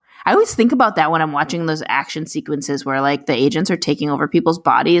I always think about that when I'm watching those action sequences where like the agents are taking over people's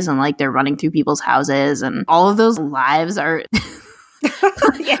bodies and like they're running through people's houses and all of those lives are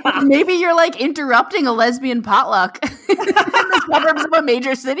maybe you're like interrupting a lesbian potluck in the suburbs of a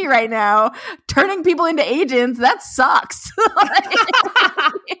major city right now, turning people into agents. That sucks.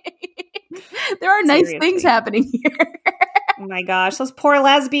 There are nice things happening here. Oh my gosh, those poor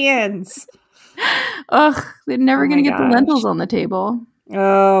lesbians. Ugh, they're never going to get the lentils on the table.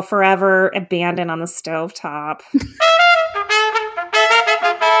 Oh, forever abandoned on the stovetop.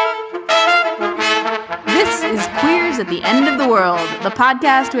 This is Queers at the End of the World, the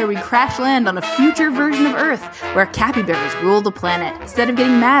podcast where we crash land on a future version of Earth where capybaras rule the planet. Instead of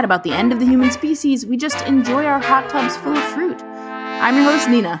getting mad about the end of the human species, we just enjoy our hot tubs full of fruit. I'm your host,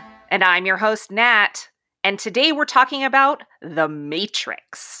 Nina. And I'm your host, Nat. And today we're talking about The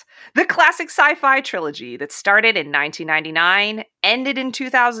Matrix, the classic sci-fi trilogy that started in 1999, ended in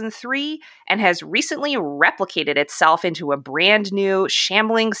 2003, and has recently replicated itself into a brand new,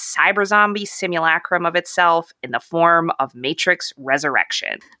 shambling cyber zombie simulacrum of itself in the form of Matrix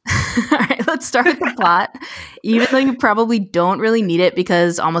Resurrection. All right, let's start with the plot, even though you probably don't really need it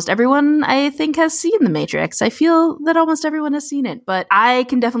because almost everyone, I think, has seen The Matrix. I feel that almost everyone has seen it, but I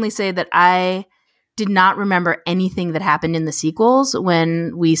can definitely say that I did not remember anything that happened in the sequels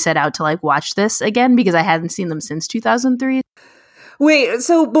when we set out to like watch this again because I hadn't seen them since 2003. Wait,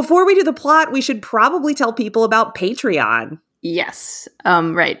 so before we do the plot, we should probably tell people about Patreon. Yes.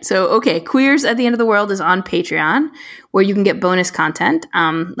 Right. So, okay, Queers at the End of the World is on Patreon, where you can get bonus content,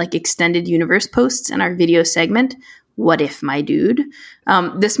 like extended universe posts and our video segment, What If, My Dude?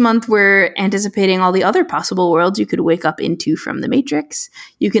 This month, we're anticipating all the other possible worlds you could wake up into from The Matrix.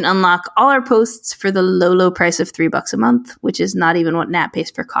 You can unlock all our posts for the low price of $3 a month, which is not even what Nat pays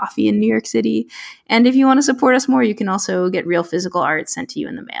for coffee in New York City. And if you want to support us more, you can also get real physical art sent to you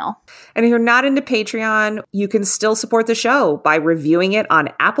in the mail. And if you're not into Patreon, you can still support the show by reviewing it on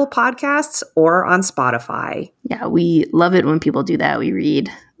Apple Podcasts or on Spotify. Yeah, we love it when people do that. We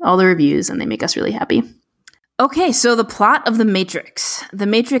read all the reviews and they make us really happy. Okay, so the plot of The Matrix. The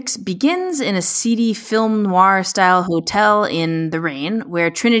Matrix begins in a seedy film noir-style hotel in the rain, where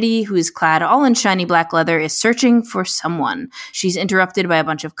Trinity, who is clad all in shiny black leather, is searching for someone. She's interrupted by a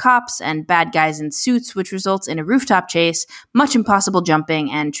bunch of cops and bad guys in suits, which results in a rooftop chase, much impossible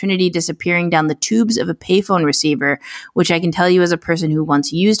jumping, and Trinity disappearing down the tubes of a payphone receiver, which I can tell you as a person who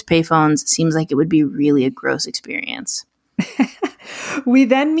once used payphones seems like it would be really a gross experience. We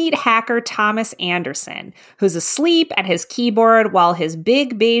then meet hacker Thomas Anderson, who's asleep at his keyboard while his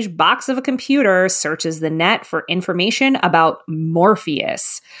big beige box of a computer searches the net for information about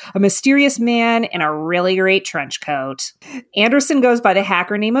Morpheus, a mysterious man in a really great trench coat. Anderson goes by the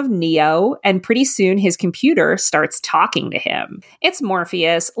hacker name of Neo, and pretty soon his computer starts talking to him. It's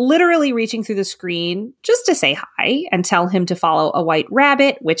Morpheus, literally reaching through the screen just to say hi and tell him to follow a white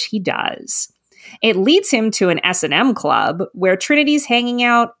rabbit, which he does. It leads him to an S&M club where Trinity's hanging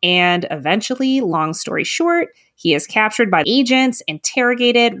out, and eventually, long story short, he is captured by agents,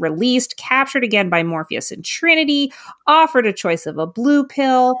 interrogated, released, captured again by Morpheus and Trinity, offered a choice of a blue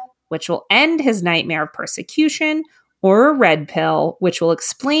pill, which will end his nightmare of persecution, or a red pill, which will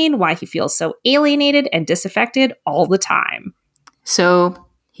explain why he feels so alienated and disaffected all the time. So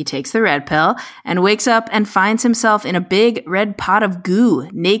he takes the red pill and wakes up and finds himself in a big red pot of goo,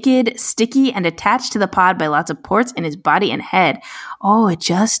 naked, sticky, and attached to the pod by lots of ports in his body and head. Oh, I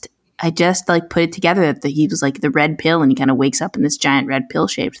just like put it together that he was like the red pill and he kind of wakes up in this giant red pill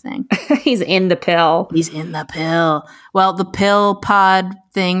shaped thing. He's in the pill. He's in the pill. Well, the pill pod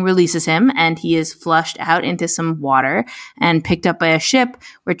thing releases him and he is flushed out into some water and picked up by a ship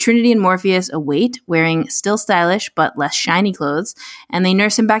where Trinity and Morpheus await, wearing still stylish but less shiny clothes, and they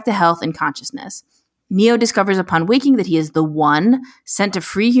nurse him back to health and consciousness. Neo discovers upon waking that he is the One, sent to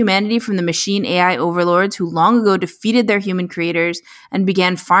free humanity from the machine AI overlords who long ago defeated their human creators and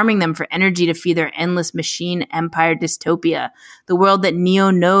began farming them for energy to feed their endless machine empire dystopia. The world that Neo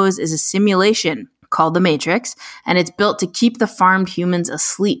knows is a simulation called the Matrix, and it's built to keep the farmed humans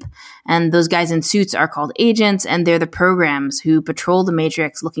asleep. And those guys in suits are called agents, and they're the programs who patrol the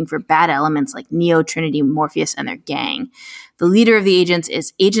Matrix looking for bad elements like Neo, Trinity, Morpheus, and their gang. The leader of the agents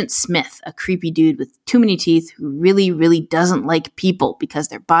is Agent Smith, a creepy dude with too many teeth who really, really doesn't like people because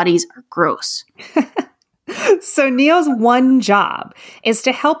their bodies are gross. So Neo's one job is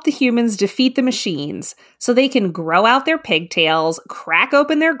to help the humans defeat the machines so they can grow out their pigtails, crack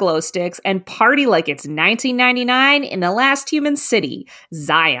open their glow sticks, and party like it's 1999 in the last human city,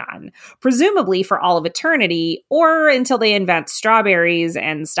 Zion, presumably for all of eternity or until they invent strawberries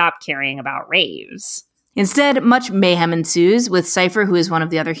and stop caring about raves. Instead, much mayhem ensues, with Cypher, who is one of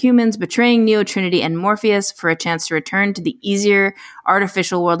the other humans, betraying Neo, Trinity, and Morpheus for a chance to return to the easier,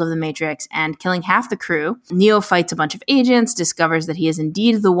 artificial world of the Matrix and killing half the crew. Neo fights a bunch of agents, discovers that he is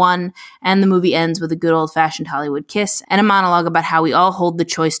indeed the one, and the movie ends with a good old-fashioned Hollywood kiss and a monologue about how we all hold the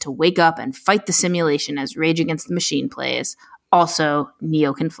choice to wake up and fight the simulation as Rage Against the Machine plays. Also,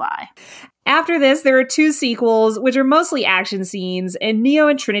 Neo can fly. After this, there are 2 sequels, which are mostly action scenes, and Neo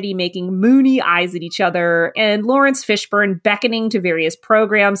and Trinity making moony eyes at each other, and Lawrence Fishburne beckoning to various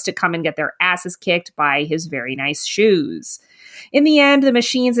programs to come and get their asses kicked by his very nice shoes. In the end, the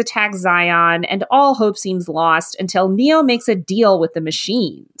machines attack Zion, and all hope seems lost until Neo makes a deal with the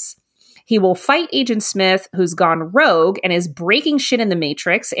machines. He will fight Agent Smith, who's gone rogue and is breaking shit in the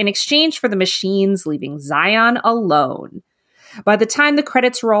Matrix, in exchange for the machines leaving Zion alone. By the time the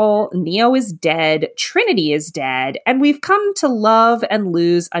credits roll, Neo is dead, Trinity is dead, and we've come to love and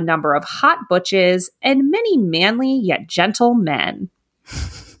lose a number of hot butches and many manly yet gentle men.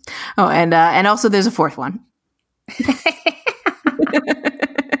 Oh, and also there's a 4th one.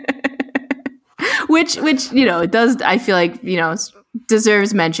 which it does, I feel like,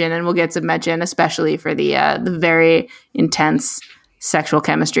 deserves mention, and we'll get some mention, especially for the very intense sexual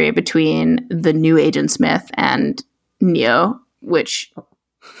chemistry between the new Agent Smith and Neo, which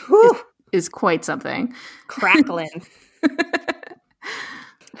is quite something. Crackling.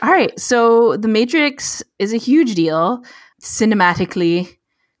 All right, so The Matrix is a huge deal, cinematically,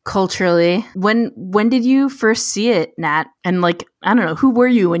 culturally. When did you first see it, Nat? And I don't know, who were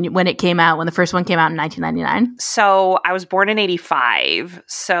you when it came out, when the first one came out in 1999? So I was born in 85,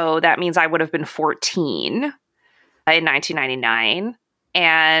 so that means I would have been 14 in 1999.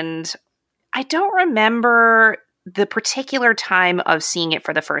 And I don't remember the particular time of seeing it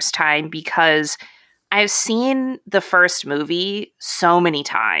for the first time because I've seen the first movie so many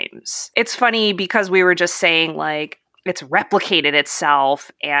times. It's funny because we were just saying it's replicated itself,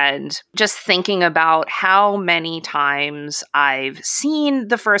 and just thinking about how many times I've seen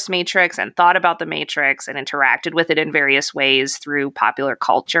the first Matrix and thought about the Matrix and interacted with it in various ways through popular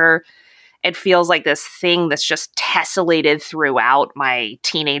culture. It feels like this thing that's just tessellated throughout my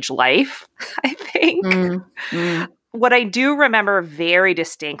teenage life, I think. What I do remember very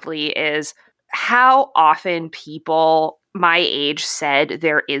distinctly is how often people my age said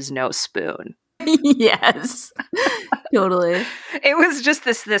there is no spoon. Yes, totally. It was just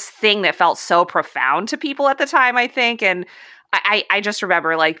this thing that felt so profound to people at the time, I think. And I just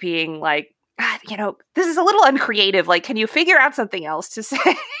remember being God, this is a little uncreative. Can you figure out something else to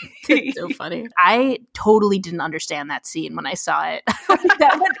say? It's so funny. I totally didn't understand that scene when I saw it.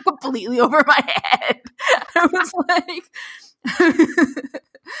 That went completely over my head. I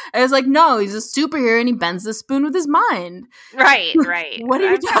was like, no, he's a superhero and he bends the spoon with his mind. Right. What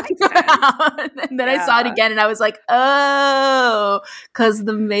are you talking about? And then I saw it again and I was like, oh, because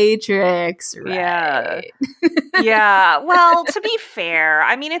the Matrix. Right. Yeah. Well, to be fair,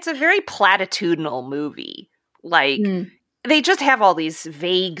 I mean, it's a very platitudinal movie. They just have all these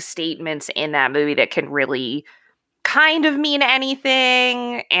vague statements in that movie that can really kind of mean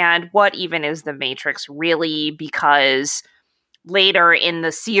anything. And what even is the Matrix really? Because later in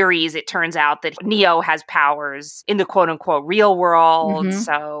the series, it turns out that Neo has powers in the quote-unquote real world. Mm-hmm.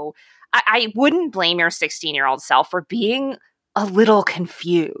 So I wouldn't blame your 16-year-old self for being a little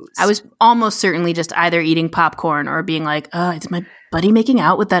confused. I was almost certainly just either eating popcorn or being like, oh, is my buddy making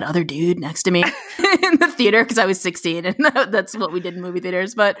out with that other dude next to me in the theater? Because I was 16 and that's what we did in movie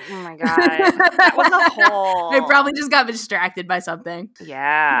theaters. But oh my God, that was a whole... I probably just got distracted by something.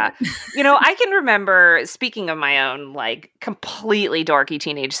 Yeah. I can remember, speaking of my own completely dorky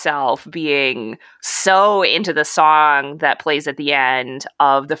teenage self, being so into the song that plays at the end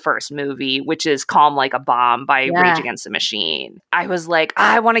of the first movie, which is Calm Like a Bomb by Rage Against the Machine. I was like,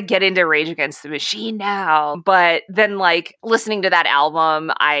 I want to get into Rage Against the Machine now. But then listening to that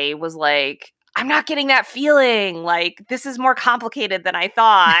album, I was like, I'm not getting that feeling. This is more complicated than I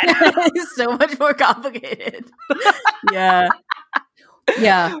thought. It's so much more complicated. Yeah.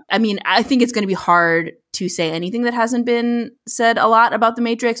 Yeah. I mean, I think it's going to be hard to say anything that hasn't been said a lot about the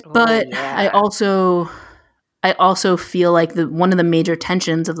Matrix, but I also feel like one of the major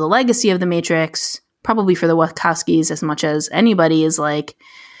tensions of the legacy of the Matrix, probably for the Wachowskis as much as anybody, is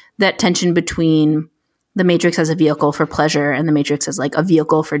that tension between the Matrix as a vehicle for pleasure and the Matrix as a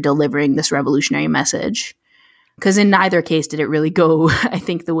vehicle for delivering this revolutionary message. Because in neither case did it really go, I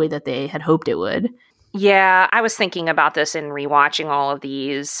think, the way that they had hoped it would. Yeah, I was thinking about this in rewatching all of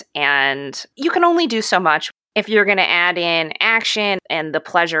these, and you can only do so much if you're going to add in action and the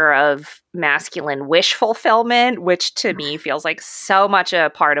pleasure of masculine wish fulfillment, which to me feels like so much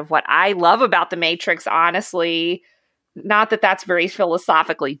a part of what I love about The Matrix, honestly, not that that's very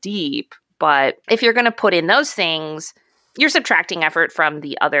philosophically deep, but if you're going to put in those things, you're subtracting effort from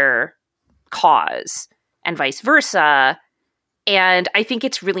the other cause and vice versa. And I think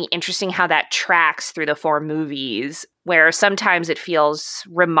it's really interesting how that tracks through the 4 movies, where sometimes it feels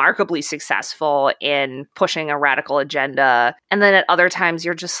remarkably successful in pushing a radical agenda. And then at other times,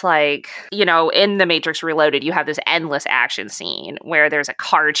 you're just like, you know, in The Matrix Reloaded, you have this endless action scene where there's a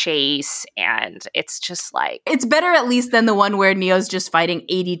car chase and it's just like... It's better at least than the one where Neo's just fighting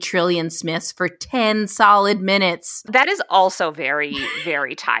 80 trillion Smiths for 10 solid minutes. That is also very,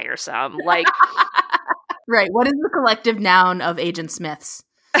 very tiresome. Like... Right. What is the collective noun of Agent Smiths?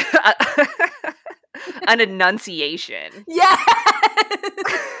 An enunciation. Yeah.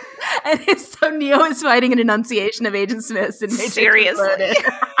 And so Neo is fighting an enunciation of Agent Smiths. And seriously.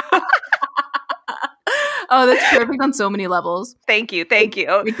 Oh, that's perfect on so many levels. Thank you.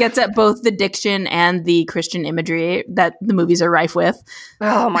 It gets at both the diction and the Christian imagery that the movies are rife with.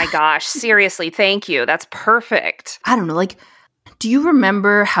 Oh my gosh. Seriously. Thank you. That's perfect. I don't know. Like, do you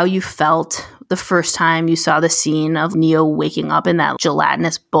remember how you felt the first time you saw the scene of Neo waking up in that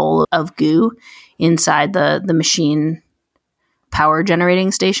gelatinous bowl of goo inside the machine power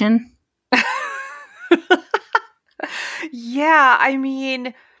generating station? Yeah, I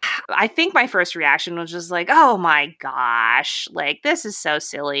mean, I think my first reaction was just like, oh my gosh, like this is so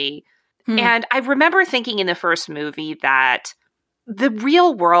silly. And I remember thinking in the first movie that the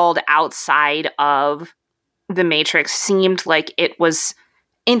real world outside of The Matrix seemed like it was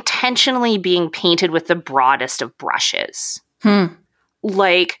intentionally being painted with the broadest of brushes.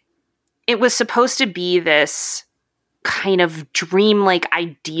 Like, it was supposed to be this kind of dreamlike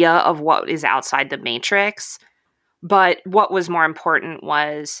idea of what is outside the Matrix. But what was more important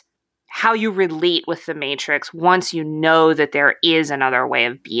was how you relate with the Matrix once you know that there is another way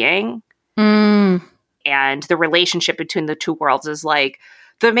of being. And the relationship between the two worlds is like,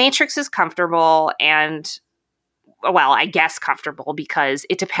 the Matrix is comfortable and, well, I guess comfortable because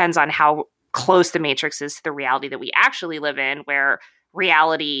it depends on how close the Matrix is to the reality that we actually live in, where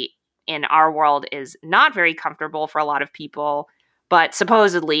reality in our world is not very comfortable for a lot of people. But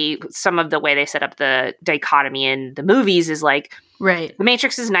supposedly, some of the way they set up the dichotomy in the movies is like, right, The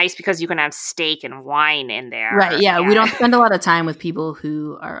Matrix is nice because you can have steak and wine in there. Right, yeah. We don't spend a lot of time with people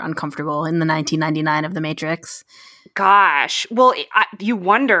who are uncomfortable in the 1999 of The Matrix. Gosh. Well, you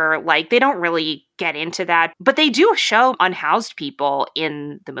wonder, like, they don't really get into that, but they do show unhoused people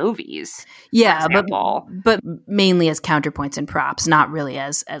in the movies. Yeah, but mainly as counterpoints and props, not really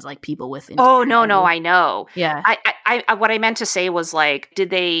as like people with... Oh, no, I know. Yeah. I what I meant to say was, like, did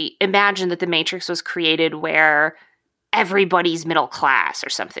they imagine that the Matrix was created where everybody's middle class or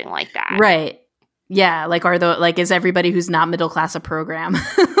something like that? Right. Yeah, like is everybody who's not middle class a program?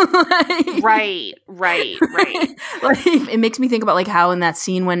 Right. Like, it makes me think about like how in that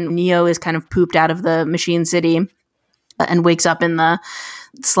scene when Neo is kind of pooped out of the machine city and wakes up in the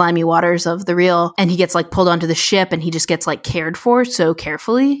slimy waters of the real, and he gets like pulled onto the ship and he just gets like cared for so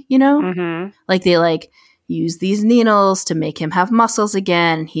carefully, you know? Mm-hmm. Like they like use these needles to make him have muscles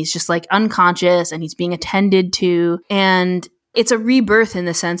again. He's just like unconscious and he's being attended to. And it's a rebirth in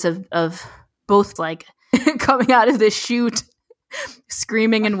the sense of both like coming out of this chute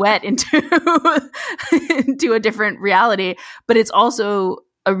screaming and wet into a different reality, but it's also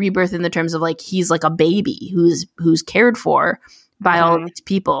a rebirth in the terms of like he's like a baby who's cared for by all of these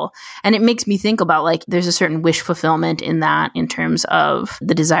people. And it makes me think about like there's a certain wish fulfillment in that in terms of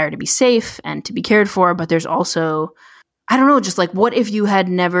the desire to be safe and to be cared for, but there's also, I don't know, just like what if you had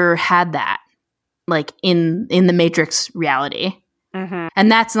never had that like in the Matrix reality? Mm-hmm. And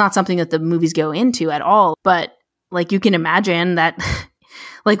that's not something that the movies go into at all. But like you can imagine that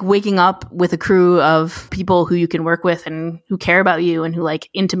like waking up with a crew of people who you can work with and who care about you and who like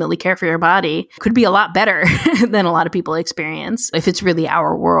intimately care for your body could be a lot better than a lot of people experience if it's really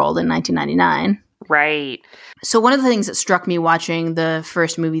our world in 1999. Right. So one of the things that struck me watching the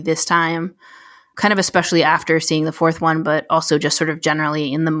first movie this time, kind of especially after seeing the fourth one, but also just sort of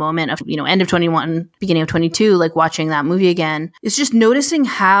generally in the moment of, you know, end of 21, beginning of 22, like watching that movie again, is just noticing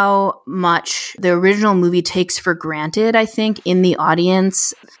how much the original movie takes for granted, I think, in the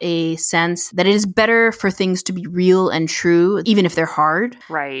audience, a sense that it is better for things to be real and true, even if they're hard.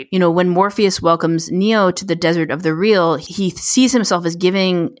 Right. You know, when Morpheus welcomes Neo to the desert of the real, he sees himself as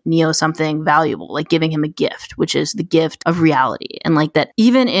giving Neo something valuable, like giving him a gift, which is the gift of reality. And like that,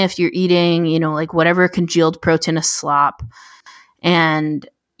 even if you're eating, you know, like whatever congealed proteinous slop and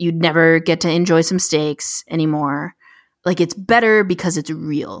you'd never get to enjoy some steaks anymore. Like, it's better because it's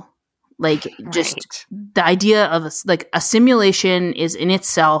real. Like, just the idea of a simulation is in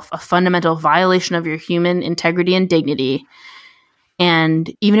itself a fundamental violation of your human integrity and dignity.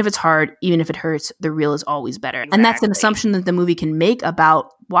 And even if it's hard, even if it hurts, the real is always better. Exactly. And that's an assumption that the movie can make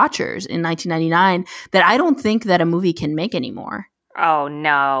about watchers in 1999 that I don't think that a movie can make anymore. Oh,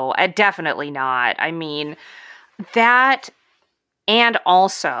 no, definitely not. I mean, that, and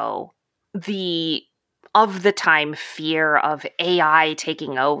also the of the time fear of AI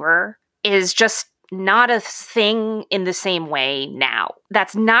taking over is just not a thing in the same way now.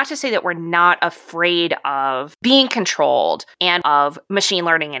 That's not to say that we're not afraid of being controlled and of machine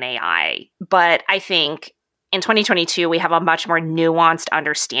learning and AI. But I think in 2022, we have a much more nuanced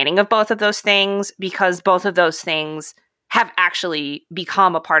understanding of both of those things because both of those things have actually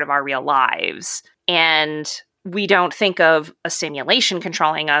become a part of our real lives. And we don't think of a simulation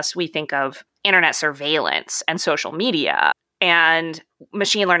controlling us. We think of internet surveillance and social media. And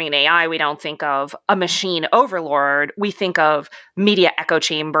machine learning and AI, we don't think of a machine overlord. We think of media echo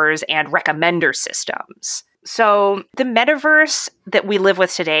chambers and recommender systems. So the metaverse that we live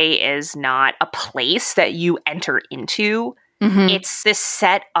with today is not a place that you enter into. Mm-hmm. It's this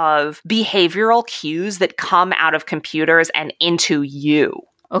set of behavioral cues that come out of computers and into you.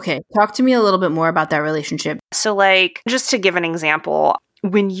 Okay, talk to me a little bit more about that relationship. So, like, just to give an example,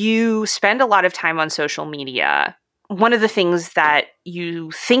 when you spend a lot of time on social media, one of the things that you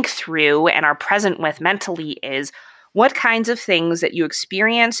think through and are present with mentally is what kinds of things that you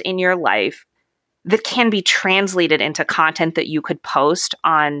experience in your life that can be translated into content that you could post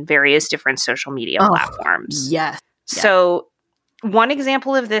on various different social media platforms. Yes. So one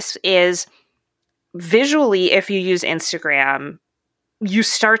example of this is visually, if you use Instagram, you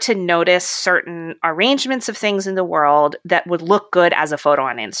start to notice certain arrangements of things in the world that would look good as a photo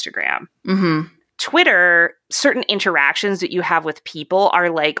on Instagram. Mm-hmm. Twitter, certain interactions that you have with people are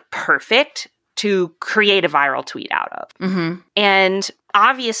like perfect to create a viral tweet out of. Mm-hmm. And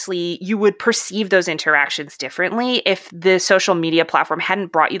obviously, you would perceive those interactions differently if the social media platform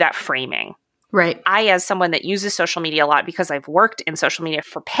hadn't brought you that framing. Right. I, as someone that uses social media a lot because I've worked in social media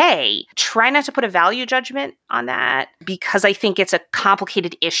for pay, try not to put a value judgment on that because I think it's a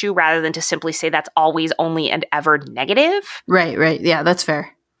complicated issue rather than to simply say that's always, only, and ever negative. Right. Yeah, that's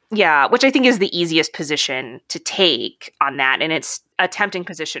fair. Yeah, which I think is the easiest position to take on that. And it's a tempting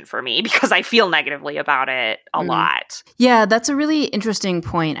position for me because I feel negatively about it a lot. Yeah, that's a really interesting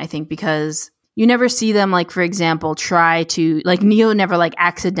point, I think, because you never see them, like, for example, try to, like, Neo never, like,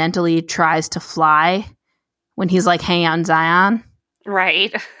 accidentally tries to fly when he's, like, hanging out in Zion.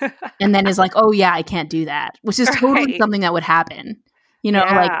 Right. And then is like, oh, yeah, I can't do that, which is totally something that would happen. You know,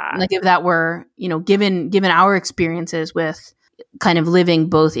 like if that were, you know, given our experiences with kind of living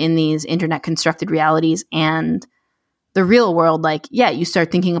both in these internet constructed realities and the real world, like, yeah, you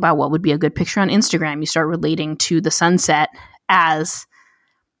start thinking about what would be a good picture on Instagram. You start relating to the sunset as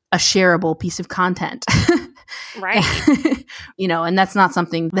a shareable piece of content. Right. You know, and that's not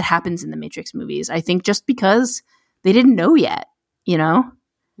something that happens in the Matrix movies. I think just because they didn't know yet, you know?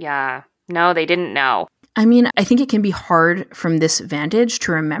 Yeah. No, they didn't know. I mean, I think it can be hard from this vantage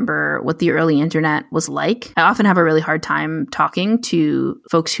to remember what the early internet was like. I often have a really hard time talking to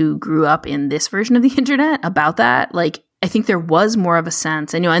folks who grew up in this version of the internet about that. Like, I think there was more of a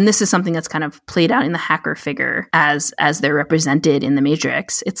sense, and, you know, and this is something that's kind of played out in the hacker figure as they're represented in the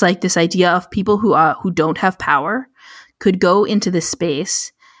Matrix. It's like this idea of people who don't have power could go into this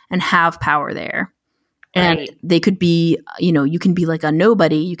space and have power there. And they could be, you know, you can be like a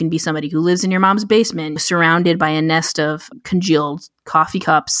nobody. You can be somebody who lives in your mom's basement, surrounded by a nest of congealed coffee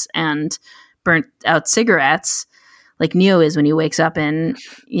cups and burnt out cigarettes, like Neo is when he wakes up in,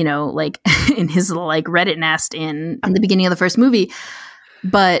 you know, like in his little, like, Reddit nest in the beginning of the first movie.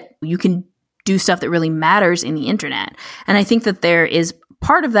 But you can do stuff that really matters in the internet. And I think that there is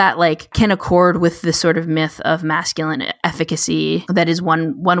part of that, like, can accord with this sort of myth of masculine efficacy. That is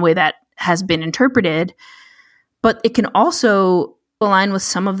one way that has been interpreted, but it can also align with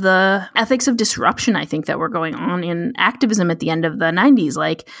some of the ethics of disruption, I think, that were going on in activism at the end of the 90s.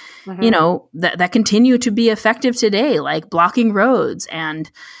 Like, you know, that continue to be effective today, like blocking roads and,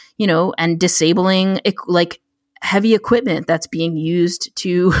 you know, and disabling, like, heavy equipment that's being used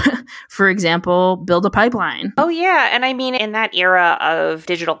to, for example, build a pipeline. Oh, yeah. And I mean, in that era of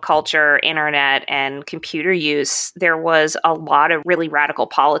digital culture, internet, and computer use, there was a lot of really radical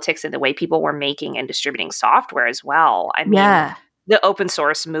politics in the way people were making and distributing software as well. I mean, the open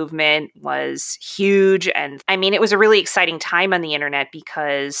source movement was huge. And I mean, it was a really exciting time on the internet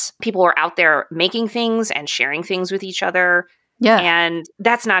because people were out there making things and sharing things with each other. Yeah. And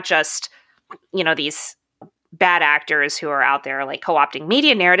that's not just, these bad actors who are out there like co-opting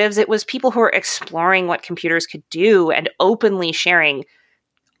media narratives. It was people who are exploring what computers could do and openly sharing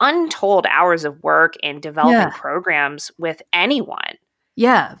untold hours of work in developing programs with anyone.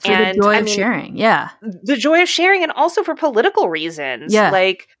 Yeah, for the joy of sharing. Yeah. The joy of sharing, and also for political reasons. Yeah.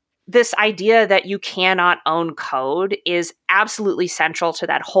 Like, this idea that you cannot own code is absolutely central to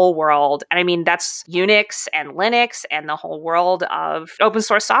that whole world. And I mean, that's Unix and Linux, and the whole world of open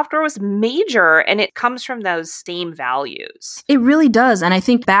source software was major, and it comes from those same values. It really does. And I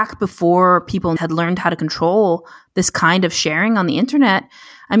think back before people had learned how to control this kind of sharing on the internet,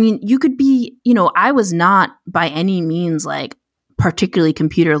 I mean, you could be, I was not by any means like particularly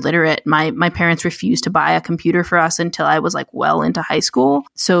computer literate. My parents refused to buy a computer for us until I was like well into high school.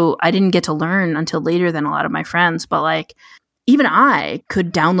 So I didn't get to learn until later than a lot of my friends. But like, even I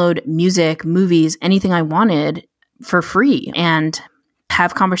could download music, movies, anything I wanted for free and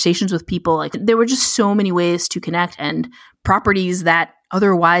have conversations with people. Like, there were just so many ways to connect, and properties that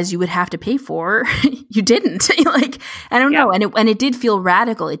otherwise you would have to pay for, you didn't. Like, I don't know. And it did feel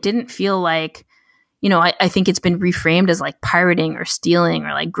radical. It didn't feel like, I think it's been reframed as like pirating or stealing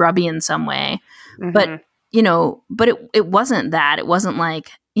or like grubby in some way. Mm-hmm. But it wasn't that. It wasn't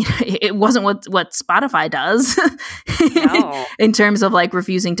like, it wasn't what Spotify does no. in terms of like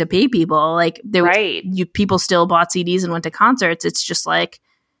refusing to pay people. Like, people still bought CDs and went to concerts. It's just like,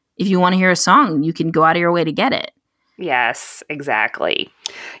 if you want to hear a song, you can go out of your way to get it. Yes, exactly.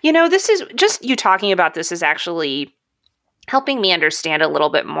 This is just, you talking about this is actually helping me understand a little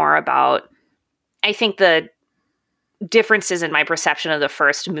bit more about, I think, the differences in my perception of the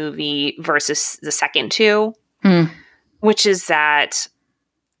first movie versus the second two, which is that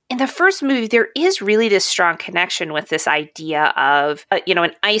in the first movie, there is really this strong connection with this idea of,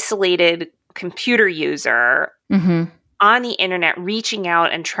 an isolated computer user on the internet reaching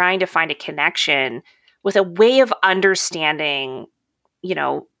out and trying to find a connection with a way of understanding,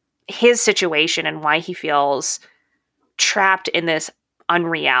 his situation and why he feels trapped in this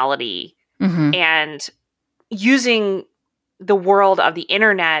unreality. And using the world of the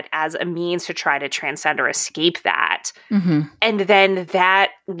internet as a means to try to transcend or escape that. And then that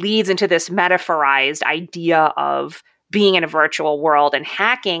leads into this metaphorized idea of being in a virtual world and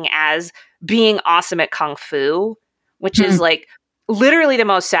hacking as being awesome at kung fu, which is like literally the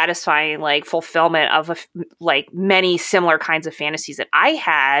most satisfying like fulfillment of like many similar kinds of fantasies that I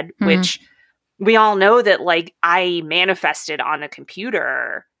had, which we all know that like I manifested on a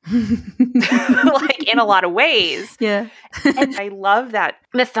computer. Like, in a lot of ways. Yeah. And I love that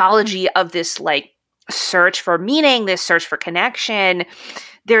mythology of this like search for meaning, this search for connection.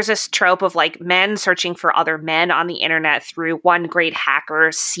 There's this trope of like men searching for other men on the internet through one great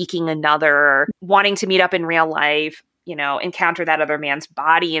hacker seeking another, wanting to meet up in real life, encounter that other man's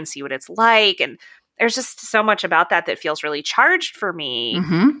body and see what it's like. And there's just so much about that feels really charged for me.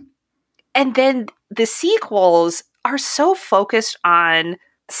 And then the sequels are so focused on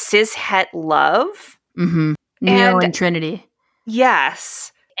cishet love. Neo and Trinity.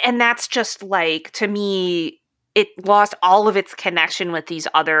 Yes. And that's just like, to me, it lost all of its connection with these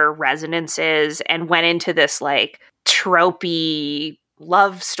other resonances and went into this like tropey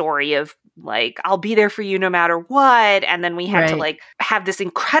love story of like, I'll be there for you no matter what. And then we had to like have this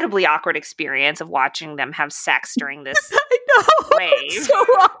incredibly awkward experience of watching them have sex during this I know. wave. It's so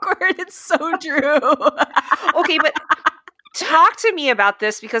awkward. It's so true. Okay, but talk to me about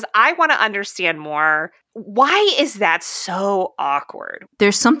this, because I want to understand more. Why is that so awkward?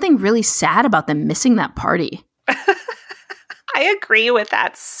 There's something really sad about them missing that party. I agree with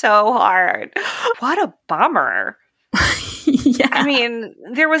that so hard. What a bummer. Yeah. I mean,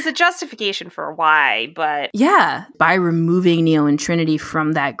 there was a justification for why, but... Yeah. By removing Neo and Trinity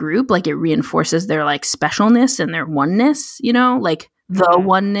from that group, like, it reinforces their, like, specialness and their oneness, like, the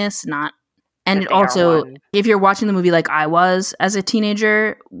oneness, not... And it also, if you're watching the movie like I was as a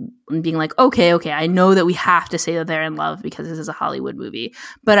teenager, and being like, okay, I know that we have to say that they're in love because this is a Hollywood movie.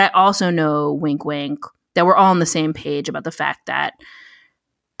 But I also know, wink, wink, that we're all on the same page about the fact that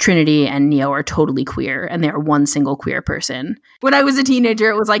Trinity and Neo are totally queer and they're one single queer person. When I was a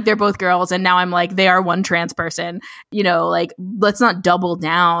teenager, it was like they're both girls, and now I'm like, they are one trans person. Like, let's not double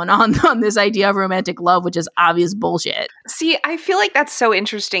down on this idea of romantic love, which is obvious bullshit. See, I feel like that's so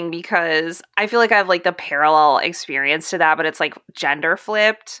interesting because I feel like I have like the parallel experience to that, but it's like gender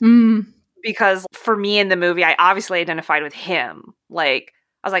flipped. Because for me in the movie, I obviously identified with him. Like,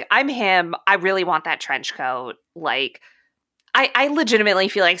 I was like, I'm him. I really want that trench coat. Like, I legitimately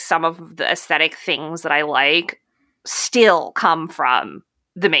feel like some of the aesthetic things that I like still come from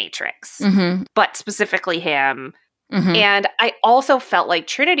The Matrix, but specifically him. Mhm. And I also felt like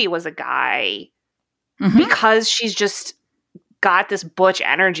Trinity was a guy Mhm. because she's just got this butch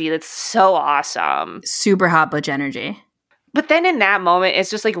energy that's so awesome. Super hot butch energy. But then in that moment, it's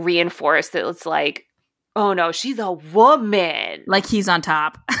just like reinforced that it's like, oh no, she's a woman. Like he's on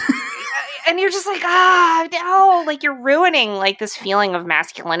top. And you're just like, no, like you're ruining like this feeling of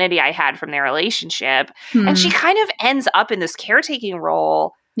masculinity I had from their relationship. And she kind of ends up in this caretaking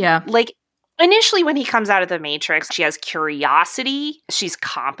role. Yeah. Like initially when he comes out of the Matrix, she has curiosity. She's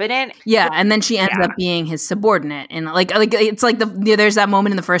competent. Yeah, and then she ends up being his subordinate, and like it's like there's that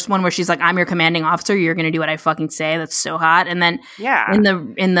moment in the first one where she's like, "I'm your commanding officer. You're gonna do what I fucking say." That's so hot. And then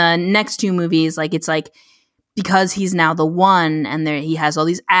in the next two movies, like it's like because he's now the one, and he has all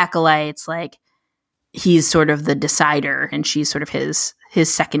these acolytes. Like he's sort of the decider, and she's sort of his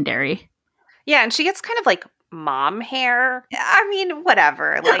secondary. Yeah, and she gets kind of like mom hair. I mean,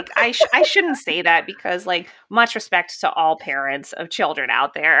 whatever. Like I shouldn't say that because like much respect to all parents of children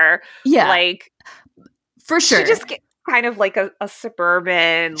out there. Yeah, like for sure. She just gets kind of like a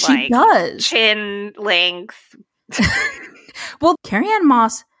suburban she does. Chin length. Well, Carrie-Anne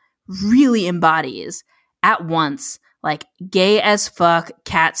Moss really embodies at once like gay as fuck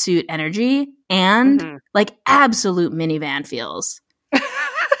catsuit energy and like absolute minivan feels.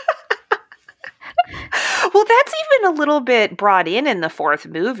 Well, that's even a little bit brought in the fourth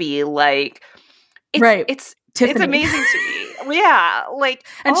movie. Like, it's Tiffany. It's amazing to me. Yeah, like,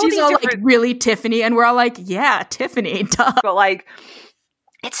 and she's all like really Tiffany, and we're all like, yeah, Tiffany. Duh. But like,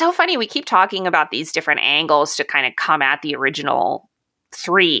 it's so funny. We keep talking about these different angles to kind of come at the original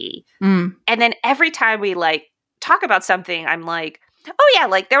three, and then every time we like talk about something, I'm like, oh yeah,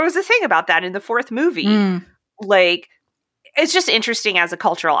 like there was a thing about that in the fourth movie, like. It's just interesting as a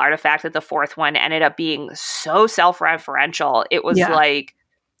cultural artifact that the fourth one ended up being so self-referential. It was like,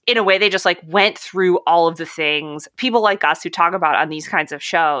 in a way, they just like went through all of the things people like us who talk about on these kinds of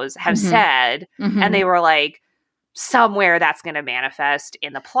shows have said. And they were like, somewhere that's going to manifest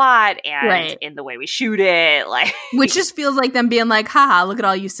in the plot and in the way we shoot it. Like, which just feels like them being like, haha, look at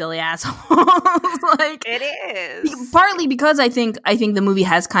all you silly assholes. Like it is. Partly because I think the movie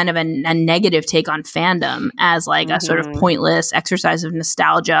has kind of a negative take on fandom as like a sort of pointless exercise of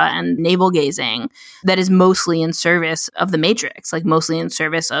nostalgia and navel gazing that is mostly in service of the Matrix, like mostly in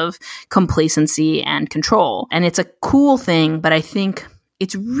service of complacency and control. And it's a cool thing, but I think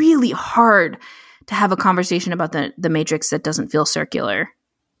it's really hard to have a conversation about the Matrix that doesn't feel circular.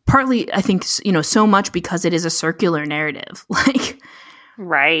 Partly, I think, so much because it is a circular narrative. Like,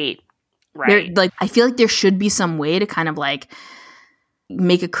 right. Like, I feel like there should be some way to kind of like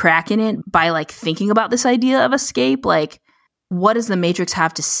make a crack in it by like thinking about this idea of escape. Like, what does the Matrix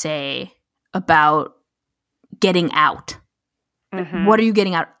have to say about getting out? What are you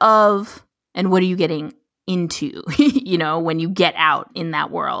getting out of, and what are you getting into? When you get out in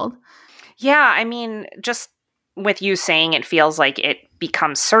that world. Yeah, I mean, just with you saying it feels like it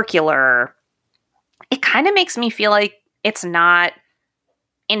becomes circular, it kind of makes me feel like it's not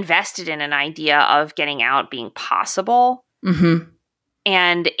invested in an idea of getting out being possible.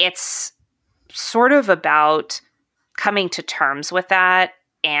 And it's sort of about coming to terms with that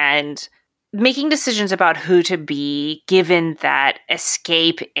and making decisions about who to be, given that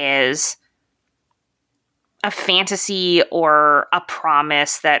escape is a fantasy or a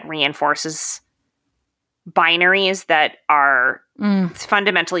promise that reinforces binaries that are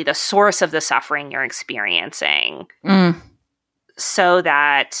fundamentally the source of the suffering you're experiencing. So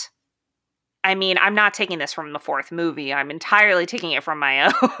that, I mean, I'm not taking this from the fourth movie. I'm entirely taking it from my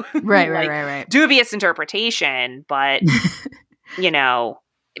own right. dubious interpretation. But,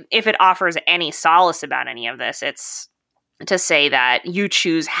 if it offers any solace about any of this, it's to say that you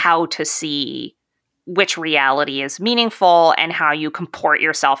choose how to see which reality is meaningful and how you comport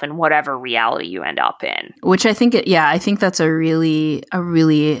yourself in whatever reality you end up in. Which I think, I think that's a really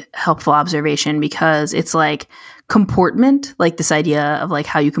helpful observation, because it's like comportment, like this idea of like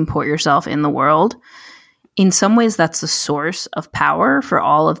how you comport yourself in the world. In some ways, that's the source of power for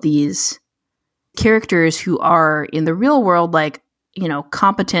all of these characters who are in the real world, like,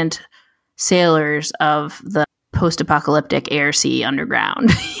 competent sailors of the post-apocalyptic ARC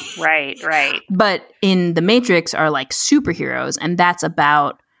underground. Right. But in the Matrix are like superheroes, and that's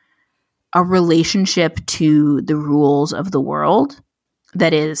about a relationship to the rules of the world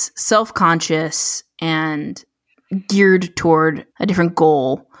that is self-conscious and geared toward a different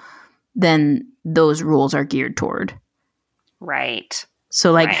goal than those rules are geared toward. Right.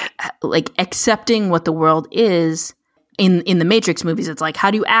 So like accepting what the world is in the Matrix movies, it's like,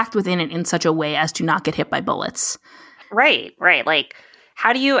 how do you act within it in such a way as to not get hit by bullets? Right. Like,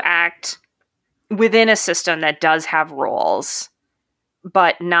 how do you act within a system that does have rules,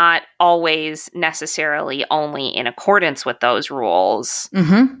 but not always necessarily only in accordance with those rules.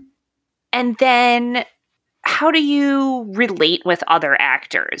 Mm-hmm. And then how do you relate with other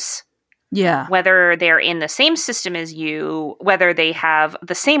actors? Yeah. Whether they're in the same system as you, whether they have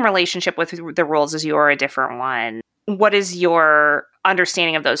the same relationship with the rules as you or a different one. What is your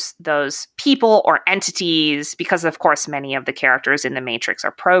understanding of those people or entities? Because, of course, many of the characters in The Matrix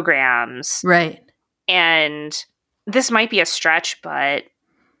are programs. Right. And this might be a stretch, but,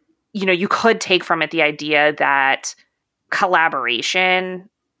 you could take from it the idea that collaboration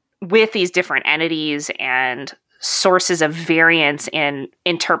with these different entities and sources of variance in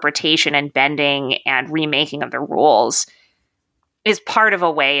interpretation and bending and remaking of the rules is part of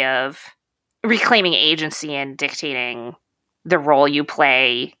a way of reclaiming agency and dictating the role you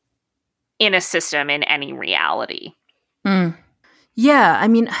play in a system in any reality. Mm. Yeah, I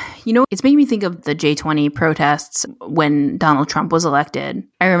mean, it's making me think of the J20 protests when Donald Trump was elected.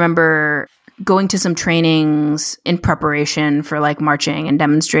 I remember going to some trainings in preparation for like marching and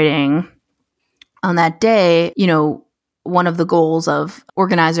demonstrating on that day. One of the goals of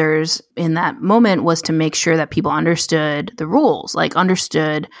organizers in that moment was to make sure that people understood the rules, like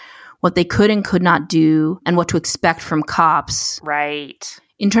understood what they could and could not do and what to expect from cops. Right.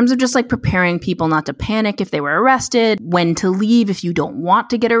 In terms of just like preparing people not to panic if they were arrested, when to leave if you don't want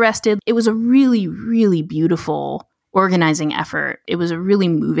to get arrested. It was a really, really beautiful organizing effort. It was a really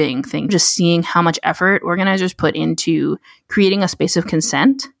moving thing, just seeing how much effort organizers put into creating a space of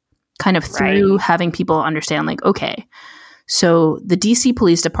consent, kind of through having people understand like, okay, so the DC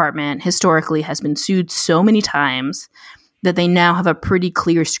Police Department historically has been sued so many times that they now have a pretty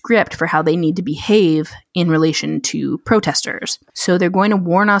clear script for how they need to behave in relation to protesters. So they're going to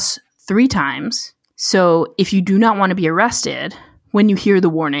warn us 3 times. So if you do not want to be arrested, when you hear the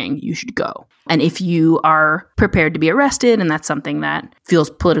warning, you should go. And if you are prepared to be arrested, and that's something that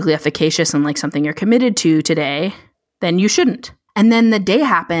feels politically efficacious and like something you're committed to today, then you shouldn't. And then the day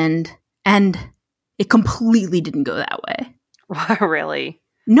happened, and it completely didn't go that way. Really?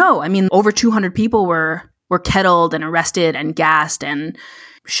 No, I mean, over 200 people were kettled and arrested and gassed and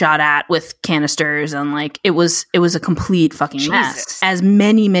shot at with canisters, and like it was a complete fucking mess. As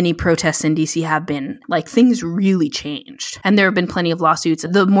many protests in DC have been, like things really changed. And there have been plenty of lawsuits.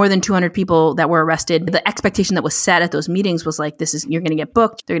 The more than 200 people that were arrested, the expectation that was set at those meetings was like, you're going to get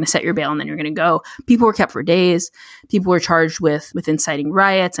booked, they're going to set your bail, and then you're going to go. People were kept for days. People were charged with inciting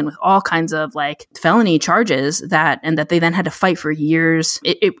riots and with all kinds of like felony charges that they then had to fight for years.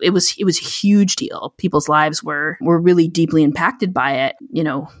 It was a huge deal. People's lives were really deeply impacted by it.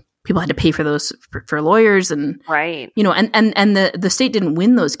 People had to pay for those for lawyers, and right. And the state didn't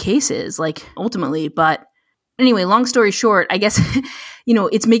win those cases, like ultimately. But anyway, long story short, I guess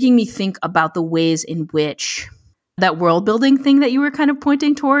it's making me think about the ways in which that world building thing that you were kind of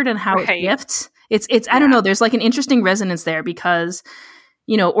pointing toward and how it shifts. It's I don't know. There's like an interesting resonance there because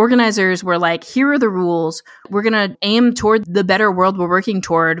organizers were like, here are the rules. We're going to aim toward the better world we're working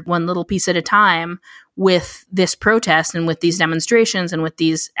toward one little piece at a time with this protest and with these demonstrations and with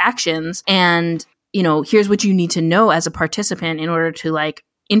these actions. And, here's what you need to know as a participant in order to like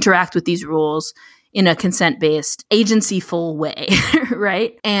interact with these rules in a consent-based, agency-full way,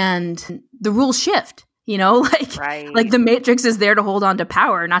 right? And the rules shift. Like the Matrix is there to hold on to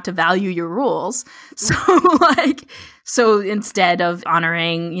power, not to value your rules. So instead of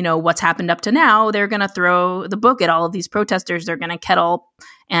honoring, what's happened up to now, they're going to throw the book at all of these protesters. They're going to kettle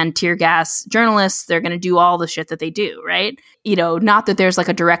and tear gas journalists. They're going to do all the shit that they do, right? Not that there's like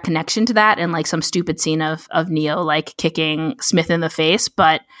a direct connection to that and like some stupid scene of Neo like kicking Smith in the face,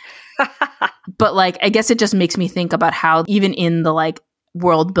 but like I guess it just makes me think about how even in the like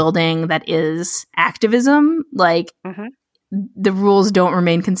world building that is activism, like the rules don't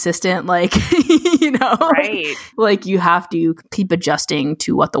remain consistent, like right. Like you have to keep adjusting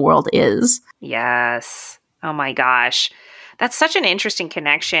to what the world is. Yes. Oh my gosh, that's such an interesting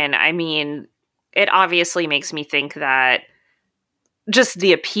connection. I mean, it obviously makes me think that just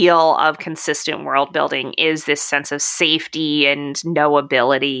the appeal of consistent world building is this sense of safety and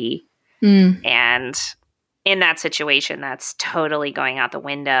knowability. And in that situation, that's totally going out the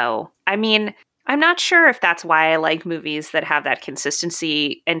window. I mean, I'm not sure if that's why I like movies that have that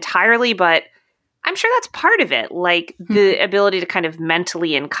consistency entirely, but I'm sure that's part of it. Like the ability to kind of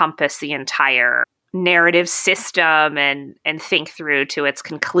mentally encompass the entire narrative system and think through to its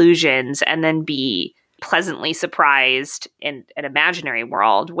conclusions and then be pleasantly surprised in an imaginary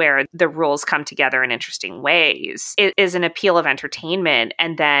world where the rules come together in interesting ways. It is an appeal of entertainment.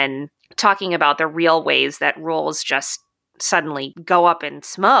 And then talking about the real ways that rules just suddenly go up in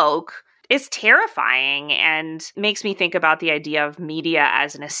smoke is terrifying and makes me think about the idea of media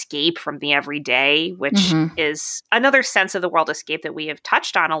as an escape from the everyday, which is another sense of the world escape that we have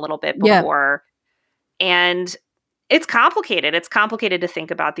touched on a little bit before. Yeah. And it's complicated. It's complicated to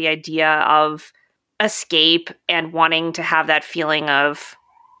think about the idea of escape and wanting to have that feeling of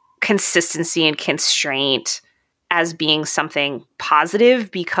consistency and constraint as being something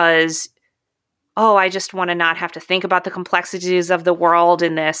positive because, oh, I just want to not have to think about the complexities of the world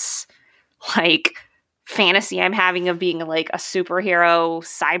in this like fantasy I'm having of being like a superhero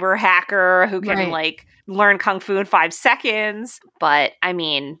cyber hacker who can like learn kung fu in 5 seconds. But I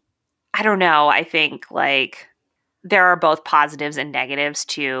mean, I don't know. I think like there are both positives and negatives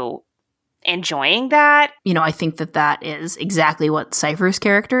to enjoying that. You know, I think that is exactly what Cypher's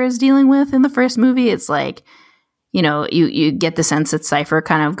character is dealing with in the first movie. It's like, you know, you get the sense that Cypher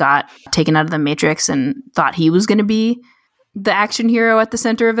kind of got taken out of the Matrix and thought he was going to be the action hero at the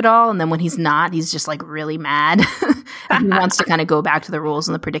center of it all. And then when he's not, he's just like really mad. He wants to kind of go back to the rules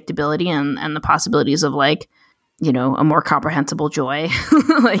and the predictability and the possibilities of like, you know, a more comprehensible joy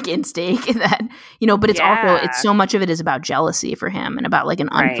like in stake that, you know, but it's also, it's so much of it is about jealousy for him and about like an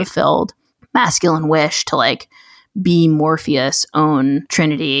unfulfilled masculine wish to like be Morpheus, own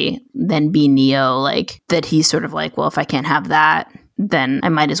Trinity, then be Neo, like that he's sort of like, well, if I can't have that, then I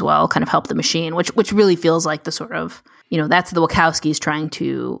might as well kind of help the machine, which really feels like the sort of, you know, that's the Wachowskis trying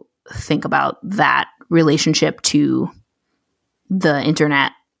to think about that relationship to the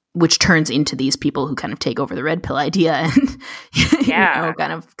internet, which turns into these people who kind of take over the red pill idea and you know,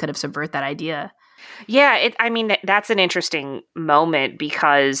 kind of subvert that idea. Yeah, I mean, that's an interesting moment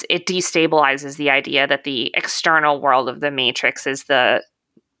because it destabilizes the idea that the external world of the Matrix is the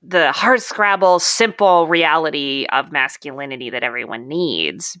hardscrabble, simple reality of masculinity that everyone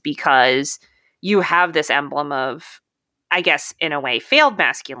needs, because you have this emblem of, I guess, in a way, failed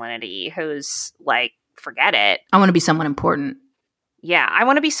masculinity who's like, forget it. I want to be someone important. Yeah, I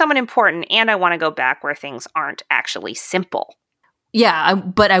want to be someone important, and I want to go back where things aren't actually simple. Yeah,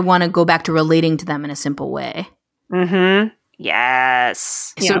 but I want to go back to relating to them in a simple way. Mm-hmm.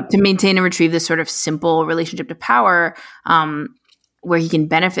 Yes. So to maintain and retrieve this sort of simple relationship to power, where he can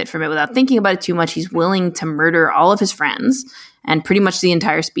benefit from it without thinking about it too much, he's willing to murder all of his friends and pretty much the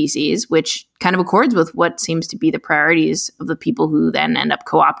entire species, which kind of accords with what seems to be the priorities of the people who then end up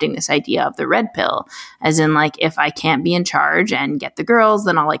co-opting this idea of the red pill, as in like, if I can't be in charge and get the girls,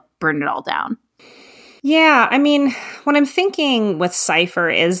 then I'll like burn it all down. Yeah, I mean, what I'm thinking with Cypher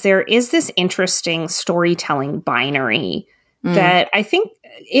is there is this interesting storytelling binary that I think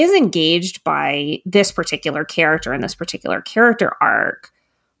is engaged by this particular character and this particular character arc,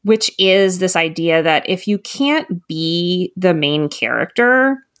 which is this idea that if you can't be the main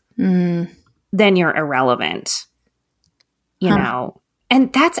character, then you're irrelevant, you know?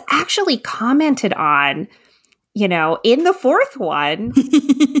 And that's actually commented on, you know, in the fourth one,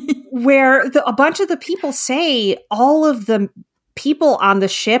 where a bunch of the people say all of the people on the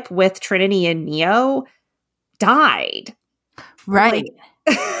ship with Trinity and Neo died. Right.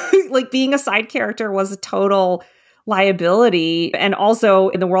 Like being a side character was a total liability. And also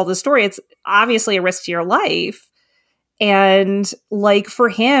in the world of the story, it's obviously a risk to your life. And like for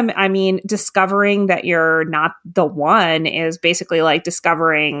him, I mean, discovering that you're not the one is basically like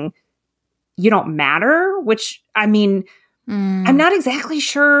discovering you don't matter, which I mean, I'm not exactly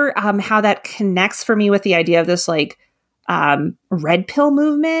sure how that connects for me with the idea of this like red pill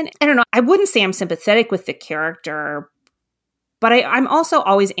movement. I don't know. I wouldn't say I'm sympathetic with the character, but I'm also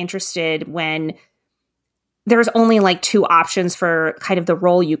always interested when there's only like 2 options for kind of the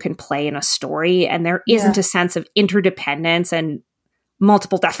role you can play in a story. And there isn't a sense of interdependence and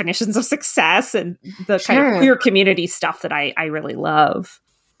multiple definitions of success and the kind of queer community stuff that I really love.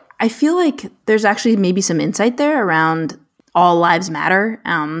 I feel like there's actually maybe some insight there around all lives matter.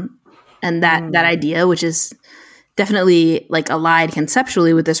 And that idea, which is definitely like allied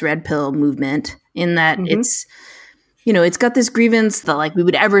conceptually with this red pill movement in that it's, you know, it's got this grievance that like we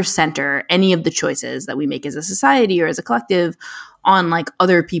would ever center any of the choices that we make as a society or as a collective on like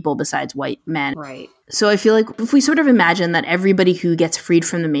other people besides white men. Right. So I feel like if we sort of imagine that everybody who gets freed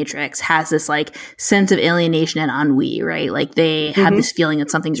from the Matrix has this like sense of alienation and ennui, right? Like they have this feeling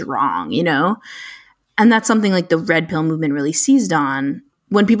that something's wrong, you know? And that's something like the red pill movement really seized on.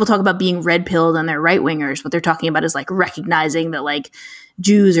 When people talk about being red pilled and they're right wingers, what they're talking about is like recognizing that like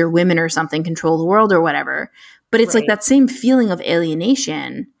Jews or women or something control the world or whatever. But it's like that same feeling of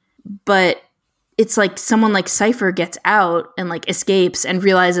alienation, but it's like someone like Cypher gets out and like escapes and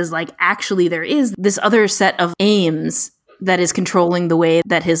realizes like actually there is this other set of aims that is controlling the way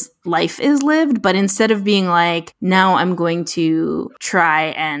that his life is lived. But instead of being like, now I'm going to try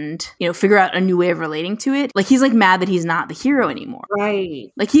and, figure out a new way of relating to it, like he's like mad that he's not the hero anymore.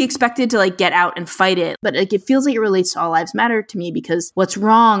 Right. Like he expected to like get out and fight it. But like it feels like it relates to All Lives Matter to me because what's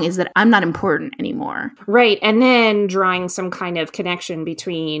wrong is that I'm not important anymore. Right. And then drawing some kind of connection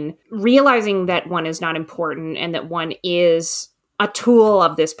between realizing that one is not important and that one is a tool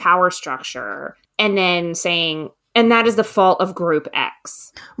of this power structure, and then saying, and that is the fault of Group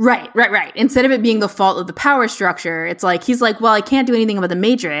X. Right. Instead of it being the fault of the power structure, it's like, he's like, well, I can't do anything about the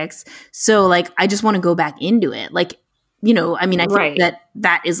Matrix, so like, I just want to go back into it. Like, I think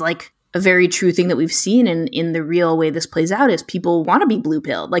that is like a very true thing that we've seen in the real way this plays out is people want to be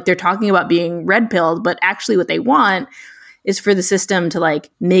blue-pilled. Like they're talking about being red-pilled, but actually what they want is for the system to like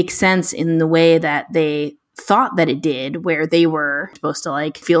make sense in the way that they thought that it did, where they were supposed to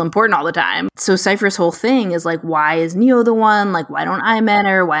like feel important all the time. So Cypher's whole thing is like, why is Neo the one? Like, why don't I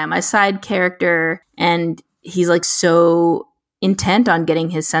matter? Why am I side character? And he's like so intent on getting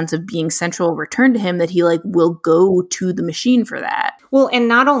his sense of being central returned to him that he like will go to the machine for that. Well, and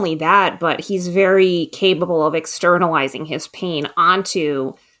not only that, but he's very capable of externalizing his pain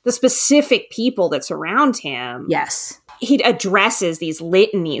onto the specific people that surround him. Yes. He addresses these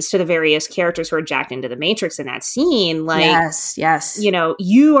litanies to the various characters who are jacked into the Matrix in that scene. Like, yes.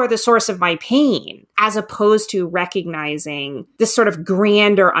 You are the source of my pain, as opposed to recognizing this sort of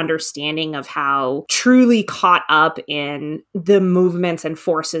grander understanding of how truly caught up in the movements and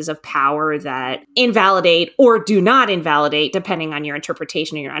forces of power that invalidate or do not invalidate, depending on your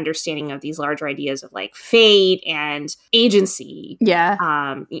interpretation and your understanding of these larger ideas of like fate and agency. Yeah.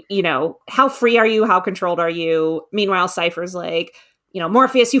 How free are you? How controlled are you? Meanwhile, Cypher's like,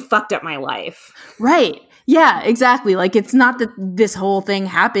 Morpheus, you fucked up my life. Right. Yeah, exactly. Like, it's not that this whole thing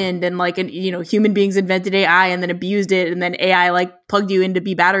happened and like, human beings invented AI and then abused it and then AI like plugged you in to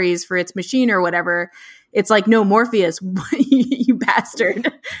be batteries for its machine or whatever. It's like, no, Morpheus, you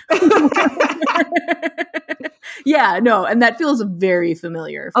bastard. Yeah, no, and that feels very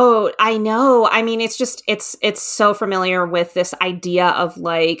familiar. Oh, I know. I mean, it's so familiar with this idea of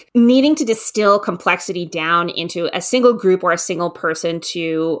like needing to distill complexity down into a single group or a single person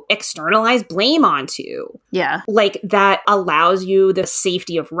to externalize blame onto. Yeah. Like that allows you the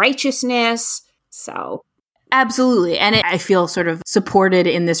safety of righteousness. So. Absolutely. And I feel sort of supported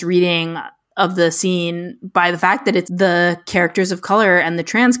in this reading of the scene by the fact that it's the characters of color and the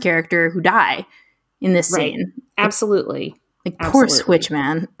trans character who die in this scene. Absolutely. Like poor Switch,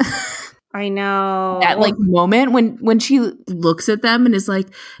 man. I know. That like moment when she looks at them and is like,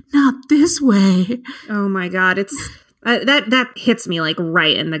 not this way. Oh my God. It's that hits me like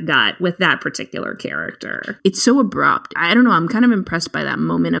right in the gut with that particular character. It's so abrupt. I don't know. I'm kind of impressed by that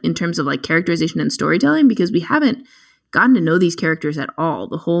moment in terms of like characterization and storytelling because we haven't gotten to know these characters at all.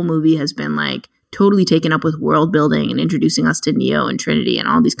 The whole movie has been like totally taken up with world building and introducing us to Neo and Trinity and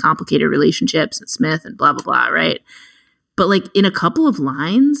all these complicated relationships and Smith and blah, blah, blah, right? But like in a couple of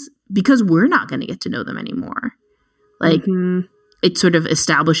lines, because we're not going to get to know them anymore, like it sort of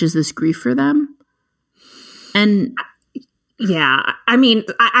establishes this grief for them. And yeah, I mean,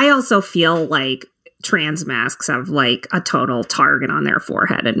 I also feel like trans masks have like a total target on their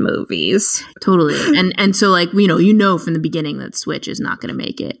forehead in movies. Totally. And so like, you know from the beginning that Switch is not going to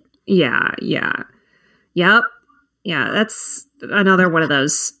make it. Yeah. Yep. Yeah, that's another one of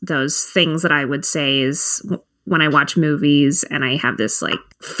those things that I would say is when I watch movies and I have this like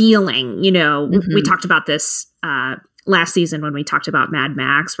feeling, we talked about this last season when we talked about Mad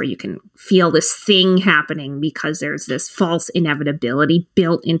Max, where you can feel this thing happening because there's this false inevitability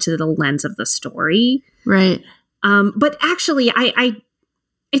built into the lens of the story. Right. But actually, I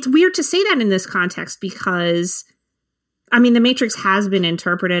it's weird to say that in this context because, I mean, The Matrix has been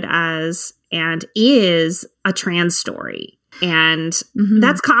interpreted as and is a trans story. And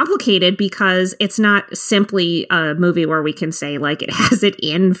that's complicated because it's not simply a movie where we can say like it has it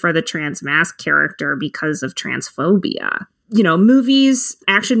in for the trans mask character because of transphobia. Movies,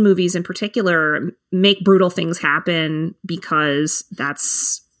 action movies in particular, make brutal things happen because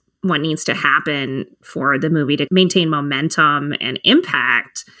that's what needs to happen for the movie to maintain momentum and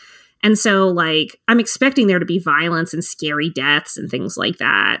impact. And so like I'm expecting there to be violence and scary deaths and things like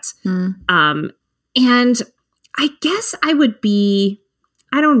that. And I guess I would be,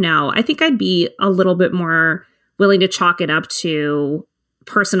 I don't know, I think I'd be a little bit more willing to chalk it up to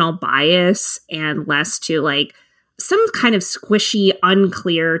personal bias and less to like some kind of squishy,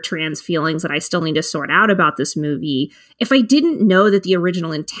 unclear trans feelings that I still need to sort out about this movie. If I didn't know that the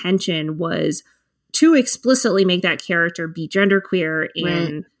original intention was to explicitly make that character be genderqueer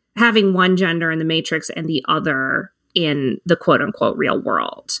in having one gender in the Matrix and the other in the quote unquote real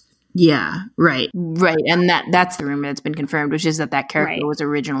world. Yeah, right. And that's the rumor that's been confirmed, which is that character was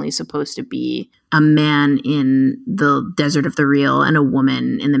originally supposed to be a man in the Desert of the Real and a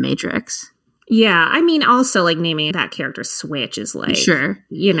woman in the Matrix. Yeah, I mean, also, like, naming that character Switch is like, sure,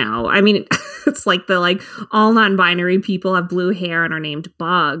 you know, I mean, it's like the, like, all non-binary people have blue hair and are named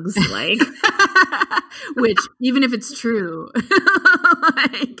Bugs, like. Which, even if it's true,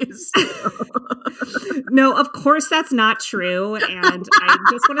 like, no, of course that's not true, and I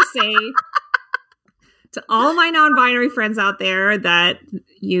just want to say to all my non-binary friends out there that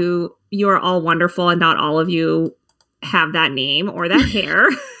you are all wonderful, and not all of you have that name or that hair.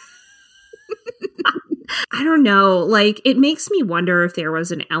 I don't know. Like, it makes me wonder if there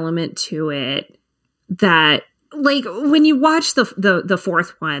was an element to it that, like, when you watch the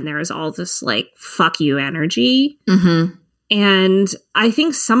fourth one, there's all this, like, fuck you energy. Mm-hmm. And I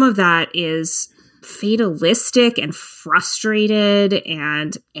think some of that is fatalistic and frustrated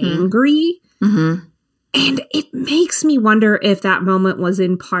and angry. Mm-hmm. And it makes me wonder if that moment was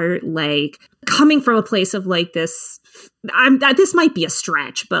in part, like, coming from a place of, like, this might be a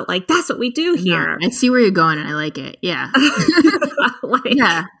stretch, but, like, that's what we do here. No, I see where you're going, and I like it. Yeah.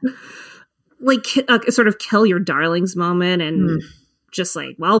 Like a sort of kill your darlings moment, and just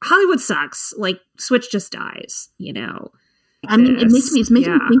like, well, Hollywood sucks. Like, Switch just dies, you know? I mean, it's making me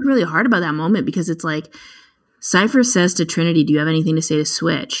think really hard about that moment, because it's like, Cypher says to Trinity, do you have anything to say to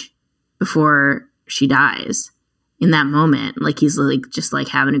Switch before she dies? In that moment, like, he's like just like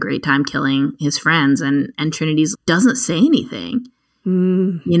having a great time killing his friends, and Trinity's doesn't say anything,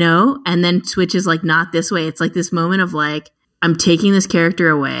 you know? And then Switch is like, not this way. It's like this moment of like, I'm taking this character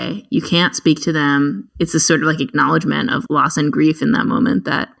away. You can't speak to them. It's this sort of like acknowledgement of loss and grief in that moment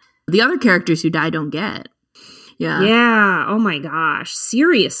that the other characters who die don't get. Yeah. Yeah. Oh my gosh.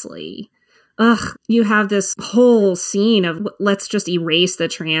 Seriously. Ugh, you have this whole scene of let's just erase the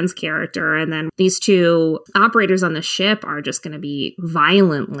trans character, and then these two operators on the ship are just going to be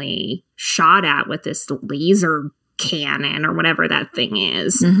violently shot at with this laser cannon or whatever that thing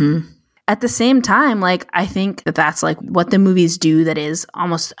is. Mm-hmm. At the same time, like, I think that's like what the movies do that is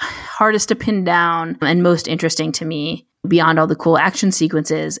almost hardest to pin down and most interesting to me, beyond all the cool action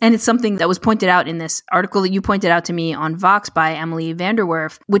sequences. And it's something that was pointed out in this article that you pointed out to me on Vox by Emily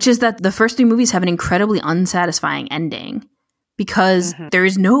Vanderwerf, which is that the first three movies have an incredibly unsatisfying ending because there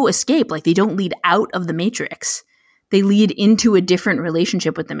is no escape. Like, they don't lead out of the Matrix. They lead into a different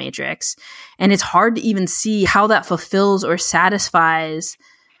relationship with the Matrix. And it's hard to even see how that fulfills or satisfies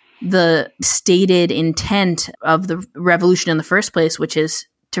the stated intent of the revolution in the first place, which is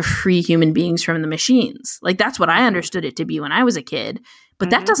to free human beings from the machines. Like, that's what I understood it to be when I was a kid,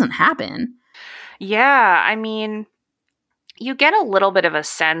 but that doesn't happen. Yeah, I mean, you get a little bit of a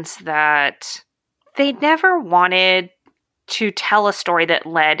sense that they never wanted to tell a story that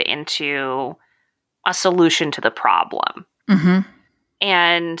led into a solution to the problem. Mm-hmm.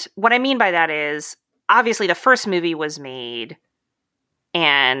 And what I mean by that is, obviously the first movie was made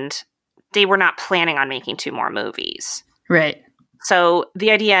and they were not planning on making two more movies. Right. So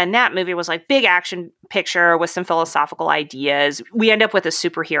the idea in that movie was like big action picture with some philosophical ideas. We end up with a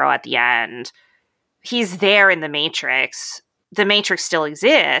superhero at the end. He's there in the Matrix. The Matrix still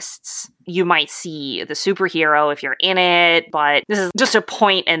exists. You might see the superhero if you're in it, but this is just a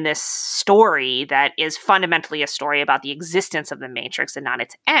point in this story that is fundamentally a story about the existence of the Matrix and not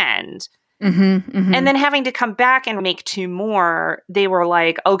its end. Mm-hmm, mm-hmm. And then having to come back and make two more, they were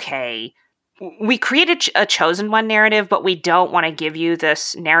like, okay, we created a chosen one narrative, but we don't want to give you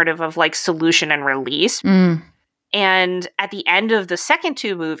this narrative of like solution and release. And at the end of the second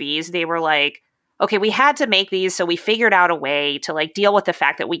two movies, they were like, okay, we had to make these, so we figured out a way to like deal with the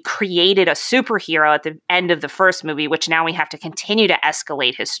fact that we created a superhero at the end of the first movie, which now we have to continue to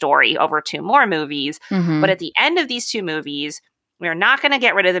escalate his story over two more movies. Mm-hmm. But at the end of these two movies, we're not going to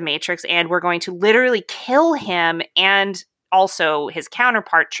get rid of the Matrix, and we're going to literally kill him and also his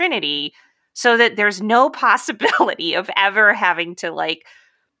counterpart, Trinity, so that there's no possibility of ever having to like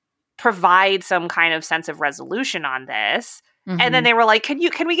provide some kind of sense of resolution on this. Mm-hmm. And then they were like, can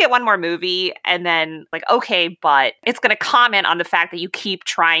we get one more movie? And then like, okay, but it's going to comment on the fact that you keep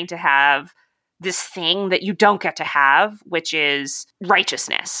trying to have this thing that you don't get to have, which is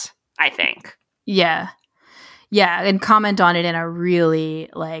righteousness, I think. Yeah. Yeah, and comment on it in a really,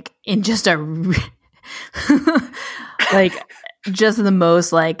 like, in just a, like, just the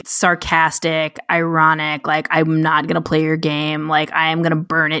most like sarcastic, ironic, like I'm not going to play your game. Like I am going to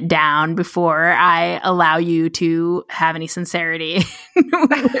burn it down before I allow you to have any sincerity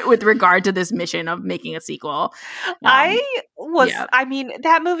with regard to this mission of making a sequel. I mean,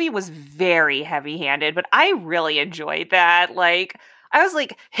 that movie was very heavy-handed, but I really enjoyed that. Like, I was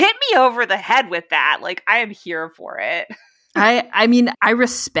like, hit me over the head with that. Like, I am here for it. I mean, I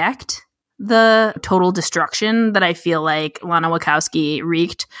respect the total destruction that I feel like Lana Wachowski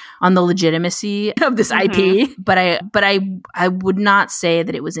wreaked on the legitimacy of this IP, but I would not say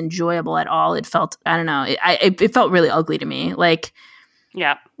that it was enjoyable at all. It felt, I don't know, it felt really ugly to me. Like,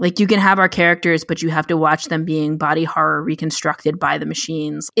 yeah, like you can have our characters, but you have to watch them being body horror reconstructed by the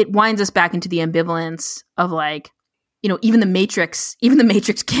machines. It winds us back into the ambivalence of like, you know, even the Matrix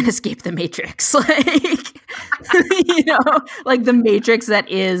can't escape the Matrix. Like, you know, like the Matrix that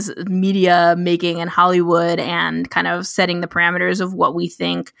is media making in Hollywood and kind of setting the parameters of what we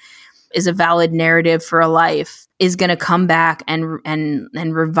think is a valid narrative for a life is going to come back and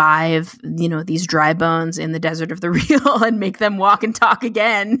revive, you know, these dry bones in the desert of the real and make them walk and talk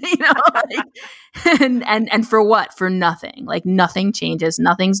again, you know, like, and for what? For nothing. Like nothing changes.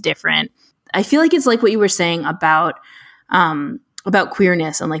 Nothing's different. I feel like it's like what you were saying about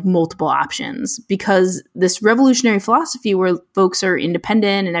queerness and like multiple options, because this revolutionary philosophy where folks are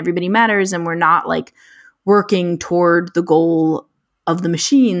independent and everybody matters and we're not like working toward the goal of the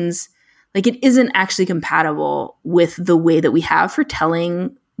machines, like it isn't actually compatible with the way that we have for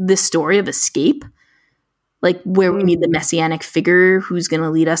telling this story of escape, like where we need the messianic figure who's going to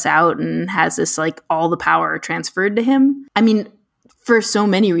lead us out and has this like all the power transferred to him. I mean, for so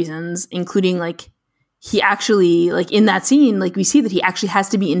many reasons, including like he actually, like in that scene, like we see that he actually has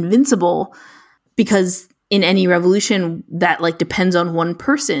to be invincible, because in any revolution that like depends on one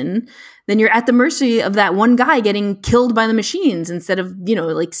person, then you're at the mercy of that one guy getting killed by the machines instead of, you know,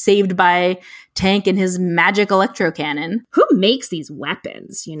 like saved by Tank and his magic electro cannon. Who makes these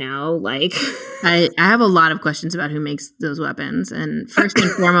weapons, you know? Like I have a lot of questions about who makes those weapons. And first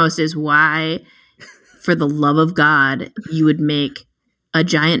and foremost is why, for the love of God, you would make a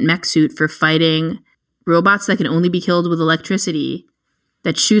giant mech suit for fighting robots that can only be killed with electricity,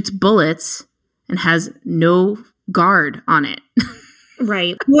 that shoots bullets and has no guard on it.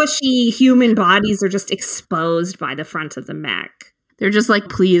 Right. Mushy human bodies are just exposed by the front of the mech. They're just like,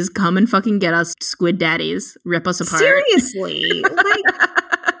 please come and fucking get us, squid daddies. Rip us apart. Seriously. Like,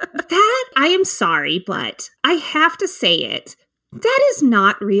 that, I am sorry, but I have to say it. That is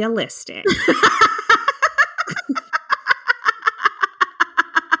not realistic.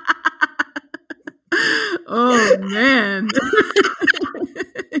 Oh, man.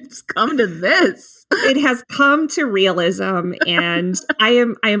 It's come to this. It has come to realism, and I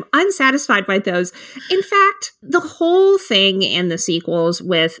am unsatisfied by those. In fact, the whole thing in the sequels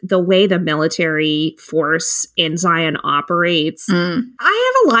with the way the military force in Zion operates,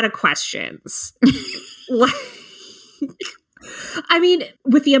 I have a lot of questions. I mean,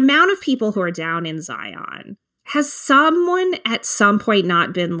 with the amount of people who are down in Zion, has someone at some point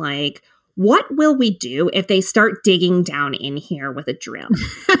not been like, what will we do if they start digging down in here with a drill?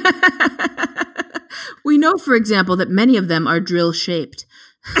 We know, for example, that many of them are drill-shaped.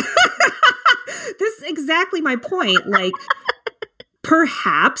 This is exactly my point. Like,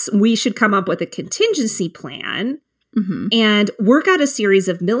 perhaps we should come up with a contingency plan and work out a series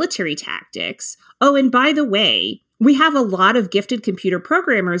of military tactics. Oh, and by the way, we have a lot of gifted computer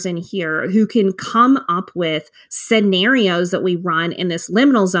programmers in here who can come up with scenarios that we run in this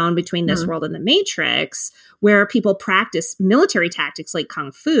liminal zone between this world and the Matrix, where people practice military tactics like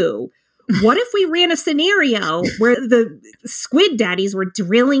Kung Fu. What if we ran a scenario where the squid daddies were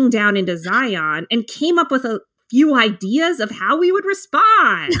drilling down into Zion and came up with a few ideas of how we would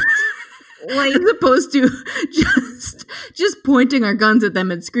respond? Like, as opposed to just pointing our guns at them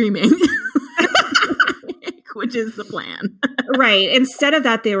and screaming. Which is the plan. Right. Instead of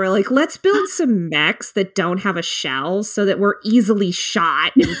that, they were like, let's build some mechs that don't have a shell so that we're easily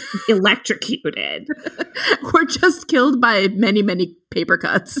shot and electrocuted. We're just killed by many, many paper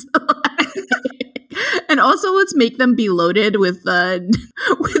cuts. And also, let's make them be loaded with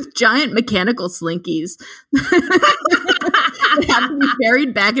giant mechanical slinkies. They have to be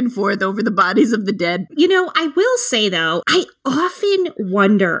carried back and forth over the bodies of the dead. You know, I will say, though, I often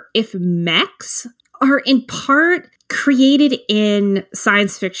wonder if mechs are in part created in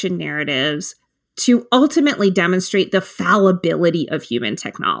science fiction narratives to ultimately demonstrate the fallibility of human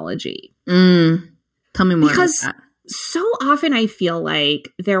technology. Tell me more because about that. So often I feel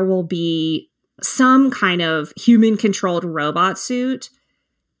like there will be some kind of human-controlled robot suit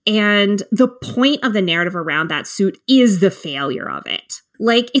And the point of the narrative around that suit is the failure of it.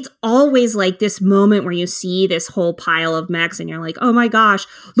 Like, it's always like this moment where you see this whole pile of mechs and you're like, oh my gosh,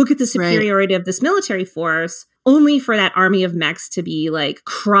 look at the superiority of this military force, only for that army of mechs to be like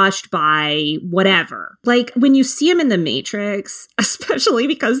crushed by whatever. Like, when you see them in the Matrix, especially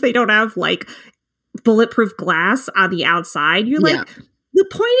because they don't have like bulletproof glass on the outside, you're like, the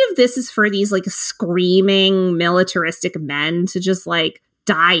point of this is for these like screaming militaristic men to just like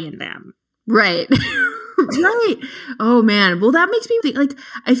die in them. Right. Right. Oh man. Well, that makes me think, like,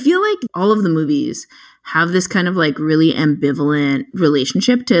 I feel like all of the movies have this kind of like really ambivalent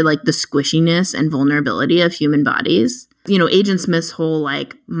relationship to like the squishiness and vulnerability of human bodies. You know, Agent Smith's whole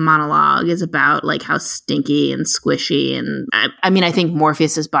like monologue is about like how stinky and squishy. And I mean, I think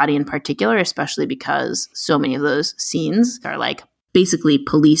Morpheus's body in particular, especially because so many of those scenes are like basically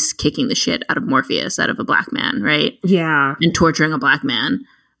police kicking the shit out of Morpheus, out of a black man, right? Yeah. And torturing a black man.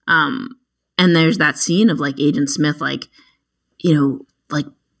 And there's that scene of like Agent Smith, like, you know, like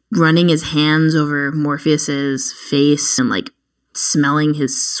running his hands over Morpheus's face and like smelling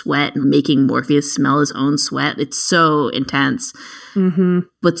his sweat and making Morpheus smell his own sweat. It's so intense. Mm-hmm.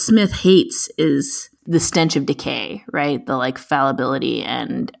 What Smith hates is the stench of decay, right? The like fallibility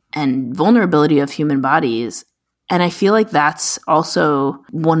and vulnerability of human bodies. And I feel like that's also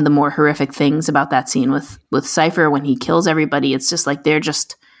one of the more horrific things about that scene with Cypher when he kills everybody. It's just like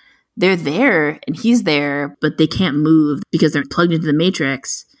they're there and he's there, but they can't move because they're plugged into the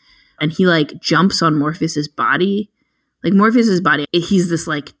Matrix. And he like jumps on Morpheus's body. Like Morpheus's body, he's this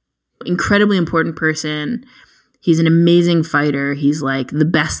like incredibly important person. He's an amazing fighter. He's like the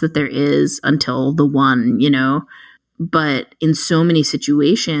best that there is until the one, you know. But in so many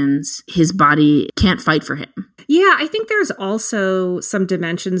situations, his body can't fight for him. Yeah, I think there's also some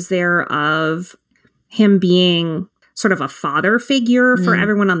dimensions there of him being sort of a father figure for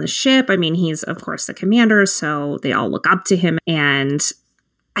everyone on the ship. I mean, he's, of course, the commander, so they all look up to him. And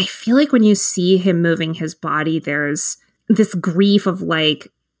I feel like when you see him moving his body, there's this grief of like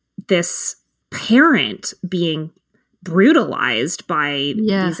this parent being brutalized by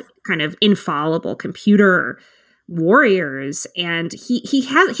these kind of infallible computer warriors. And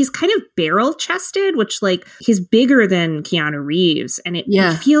he's kind of barrel chested, which like he's bigger than Keanu Reeves. And it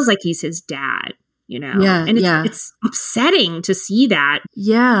feels like he's his dad. You know, and it's upsetting to see that.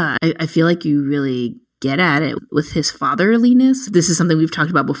 Yeah, I feel like you really get at it with his fatherliness. This is something we've talked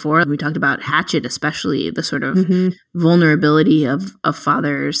about before. We talked about Hatchet, especially the sort of vulnerability of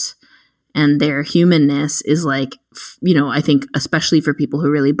fathers and their humanness is like, you know, I think especially for people who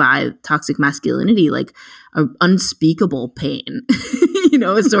really buy toxic masculinity, like an unspeakable pain, you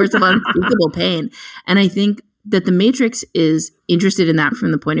know, a source of unspeakable pain. And I think that the Matrix is interested in that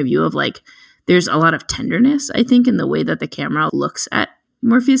from the point of view of like, there's a lot of tenderness, I think, in the way that the camera looks at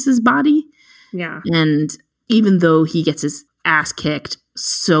Morpheus's body. Yeah. And even though he gets his ass kicked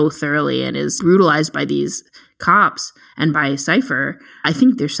so thoroughly and is brutalized by these cops and by Cypher, I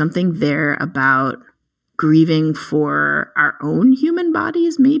think there's something there about grieving for our own human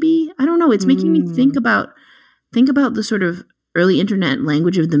bodies, maybe. I don't know. It's making me think about the sort of early internet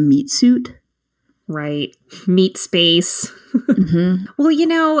language of the meat suit. Right. Meat space. Well, you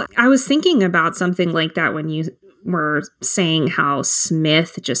know, I was thinking about something like that when you were saying how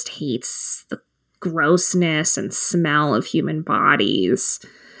Smith just hates the grossness and smell of human bodies,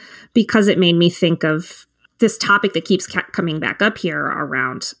 because it made me think of this topic that keeps coming back up here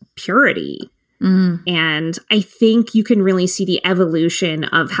around purity. And I think you can really see the evolution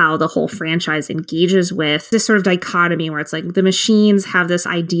of how the whole franchise engages with this sort of dichotomy where it's like the machines have this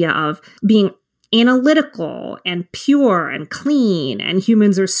idea of being analytical and pure and clean, and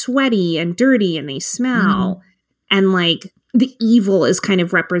humans are sweaty and dirty and they smell. And like the evil is kind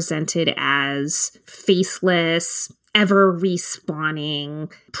of represented as faceless, ever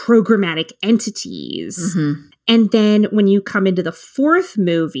respawning programmatic entities. And then when you come into the fourth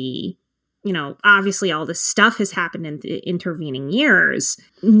movie, you know, obviously all this stuff has happened in the intervening years.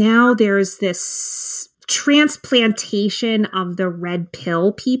 Now there's this transplantation of the red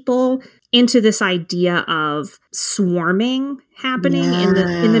pill people into this idea of swarming happening in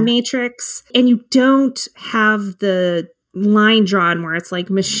the Matrix. And you don't have the line drawn where it's like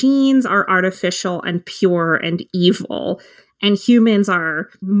machines are artificial and pure and evil, and humans are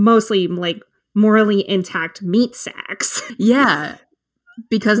mostly like morally intact meat sacks. Yeah.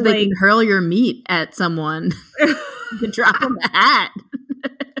 Because they can hurl your meat at someone. You can drop them a hat.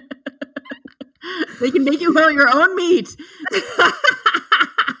 They can make you hurl your own meat.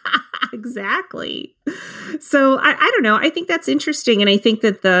 Exactly. So I don't know. I think that's interesting. And I think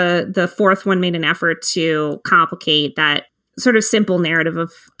that the fourth one made an effort to complicate that sort of simple narrative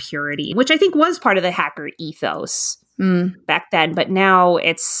of purity, which I think was part of the hacker ethos back then. But now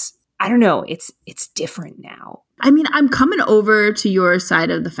it's, I don't know, it's different now. I mean, I'm coming over to your side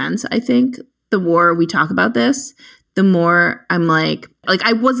of the fence, I think. The more we talk about this, the more I'm like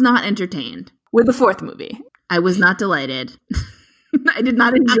I was not entertained with the fourth movie. I was not delighted. I did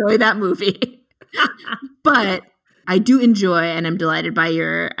not enjoy that movie. But I do enjoy and I'm delighted by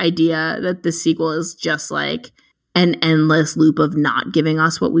your idea that the sequel is just like an endless loop of not giving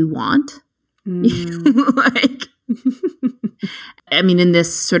us what we want. Like, I mean, in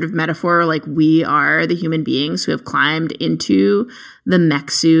this sort of metaphor, like we are the human beings who have climbed into the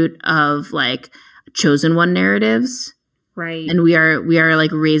mech suit of like chosen one narratives. Right. And we are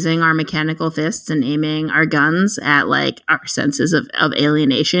like raising our mechanical fists and aiming our guns at like our senses of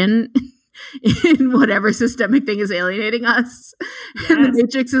alienation in whatever systemic thing is alienating us. Yes. And the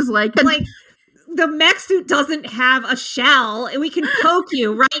Matrix is like the mech suit doesn't have a shell and we can poke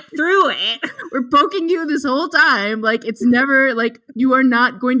you right through it. We're poking you this whole time. Like it's never like you are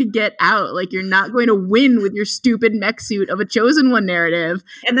not going to get out. Like you're not going to win with your stupid mech suit of a chosen one narrative.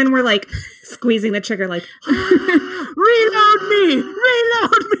 And then we're like squeezing the trigger like reload me.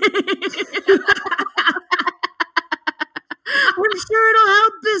 I'm sure it'll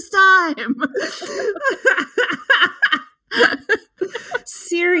help this time.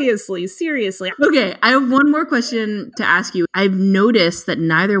 Seriously. Okay, I have one more question to ask you. I've noticed that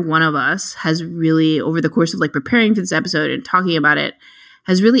neither one of us has really, over the course of like preparing for this episode and talking about it,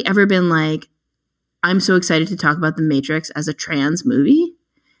 has really ever been like, I'm so excited to talk about The Matrix as a trans movie.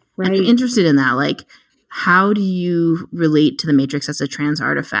 Right. I'm interested in that. Like, how do you relate to The Matrix as a trans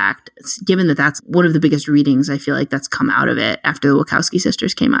artifact, given that that's one of the biggest readings I feel like that's come out of it after the Wachowski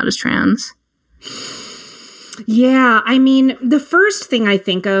sisters came out as trans? Yeah, I mean, the first thing I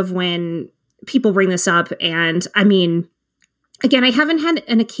think of when people bring this up, and I mean, again, I haven't had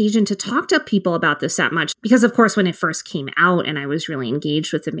an occasion to talk to people about this that much because, of course, when it first came out and I was really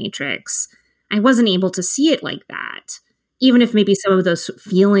engaged with The Matrix, I wasn't able to see it like that, even if maybe some of those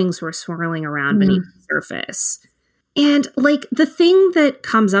feelings were swirling around beneath the surface. And like the thing that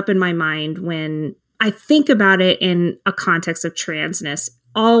comes up in my mind when I think about it in a context of transness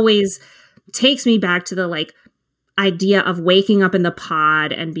always takes me back to the like idea of waking up in the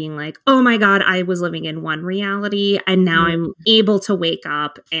pod and being like, oh my God, I was living in one reality and now I'm able to wake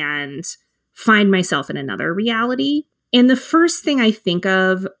up and find myself in another reality. And the first thing I think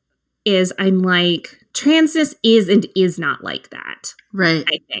of is I'm like, transness is and is not like that. Right.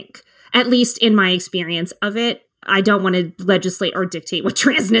 I think, at least in my experience of it. I don't want to legislate or dictate what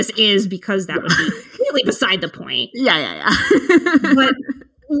transness is because that would be really beside the point. Yeah. But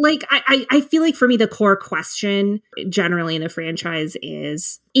like, I feel like for me, the core question generally in the franchise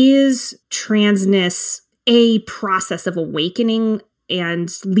is transness a process of awakening and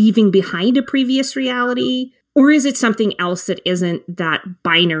leaving behind a previous reality? Or is it something else that isn't that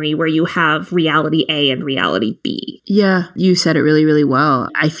binary where you have reality A and reality B? Yeah, you said it really, really well.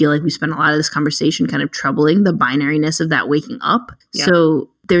 I feel like we spent a lot of this conversation kind of troubling the binariness of that waking up. Yeah. So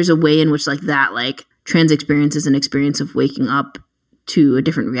there's a way in which like that, like trans experience is an experience of waking up to a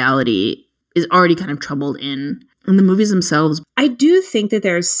different reality is already kind of troubled in the movies themselves. I do think that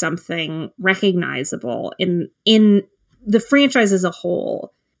there's something recognizable in the franchise as a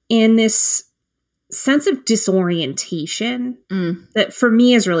whole, in this sense of disorientation that for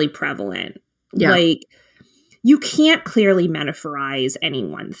me is really prevalent. Yeah. Like, you can't clearly metaphorize any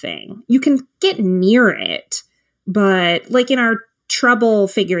one thing. You can get near it, but like in our trouble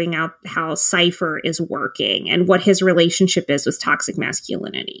figuring out how Cypher is working and what his relationship is with toxic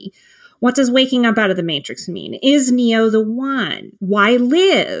masculinity. What does waking up out of the Matrix mean? Is Neo the one? Why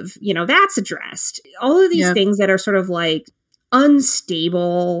live? You know, that's addressed. All of these things that are sort of like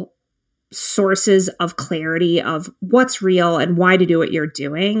unstable sources of clarity of what's real and why to do what you're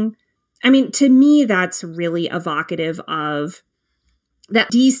doing. I mean, to me, that's really evocative of that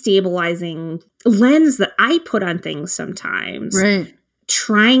destabilizing lens that I put on things sometimes. Right.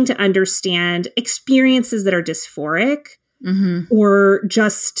 Trying to understand experiences that are dysphoric or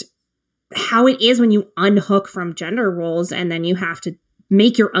just how it is when you unhook from gender roles and then you have to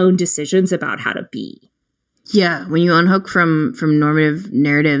make your own decisions about how to be. Yeah, when you unhook from normative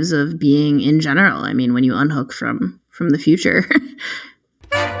narratives of being in general. I mean, when you unhook from the future.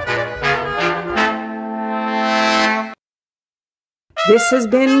 This has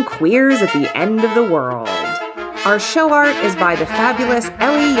been Queers at the End of the World. Our show art is by the fabulous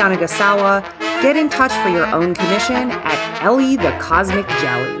Ellie Yanagasawa. Get in touch for your own commission at Ellie the Cosmic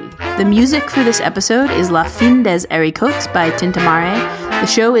Jelly. The music for this episode is La Fin des Haricots by Tintamare. The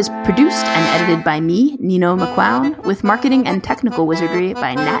show is produced and edited by me, Nino McQuown, with marketing and technical wizardry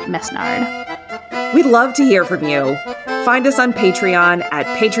by Nat Mesnard. We'd love to hear from you. Find us on Patreon at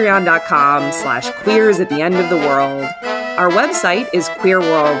patreon.com/queersattheendoftheworld. Our website is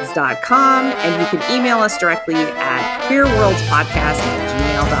queerworlds.com, and you can email us directly at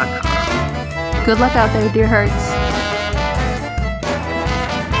queerworldspodcast@gmail.com. Good luck out there, dear hearts.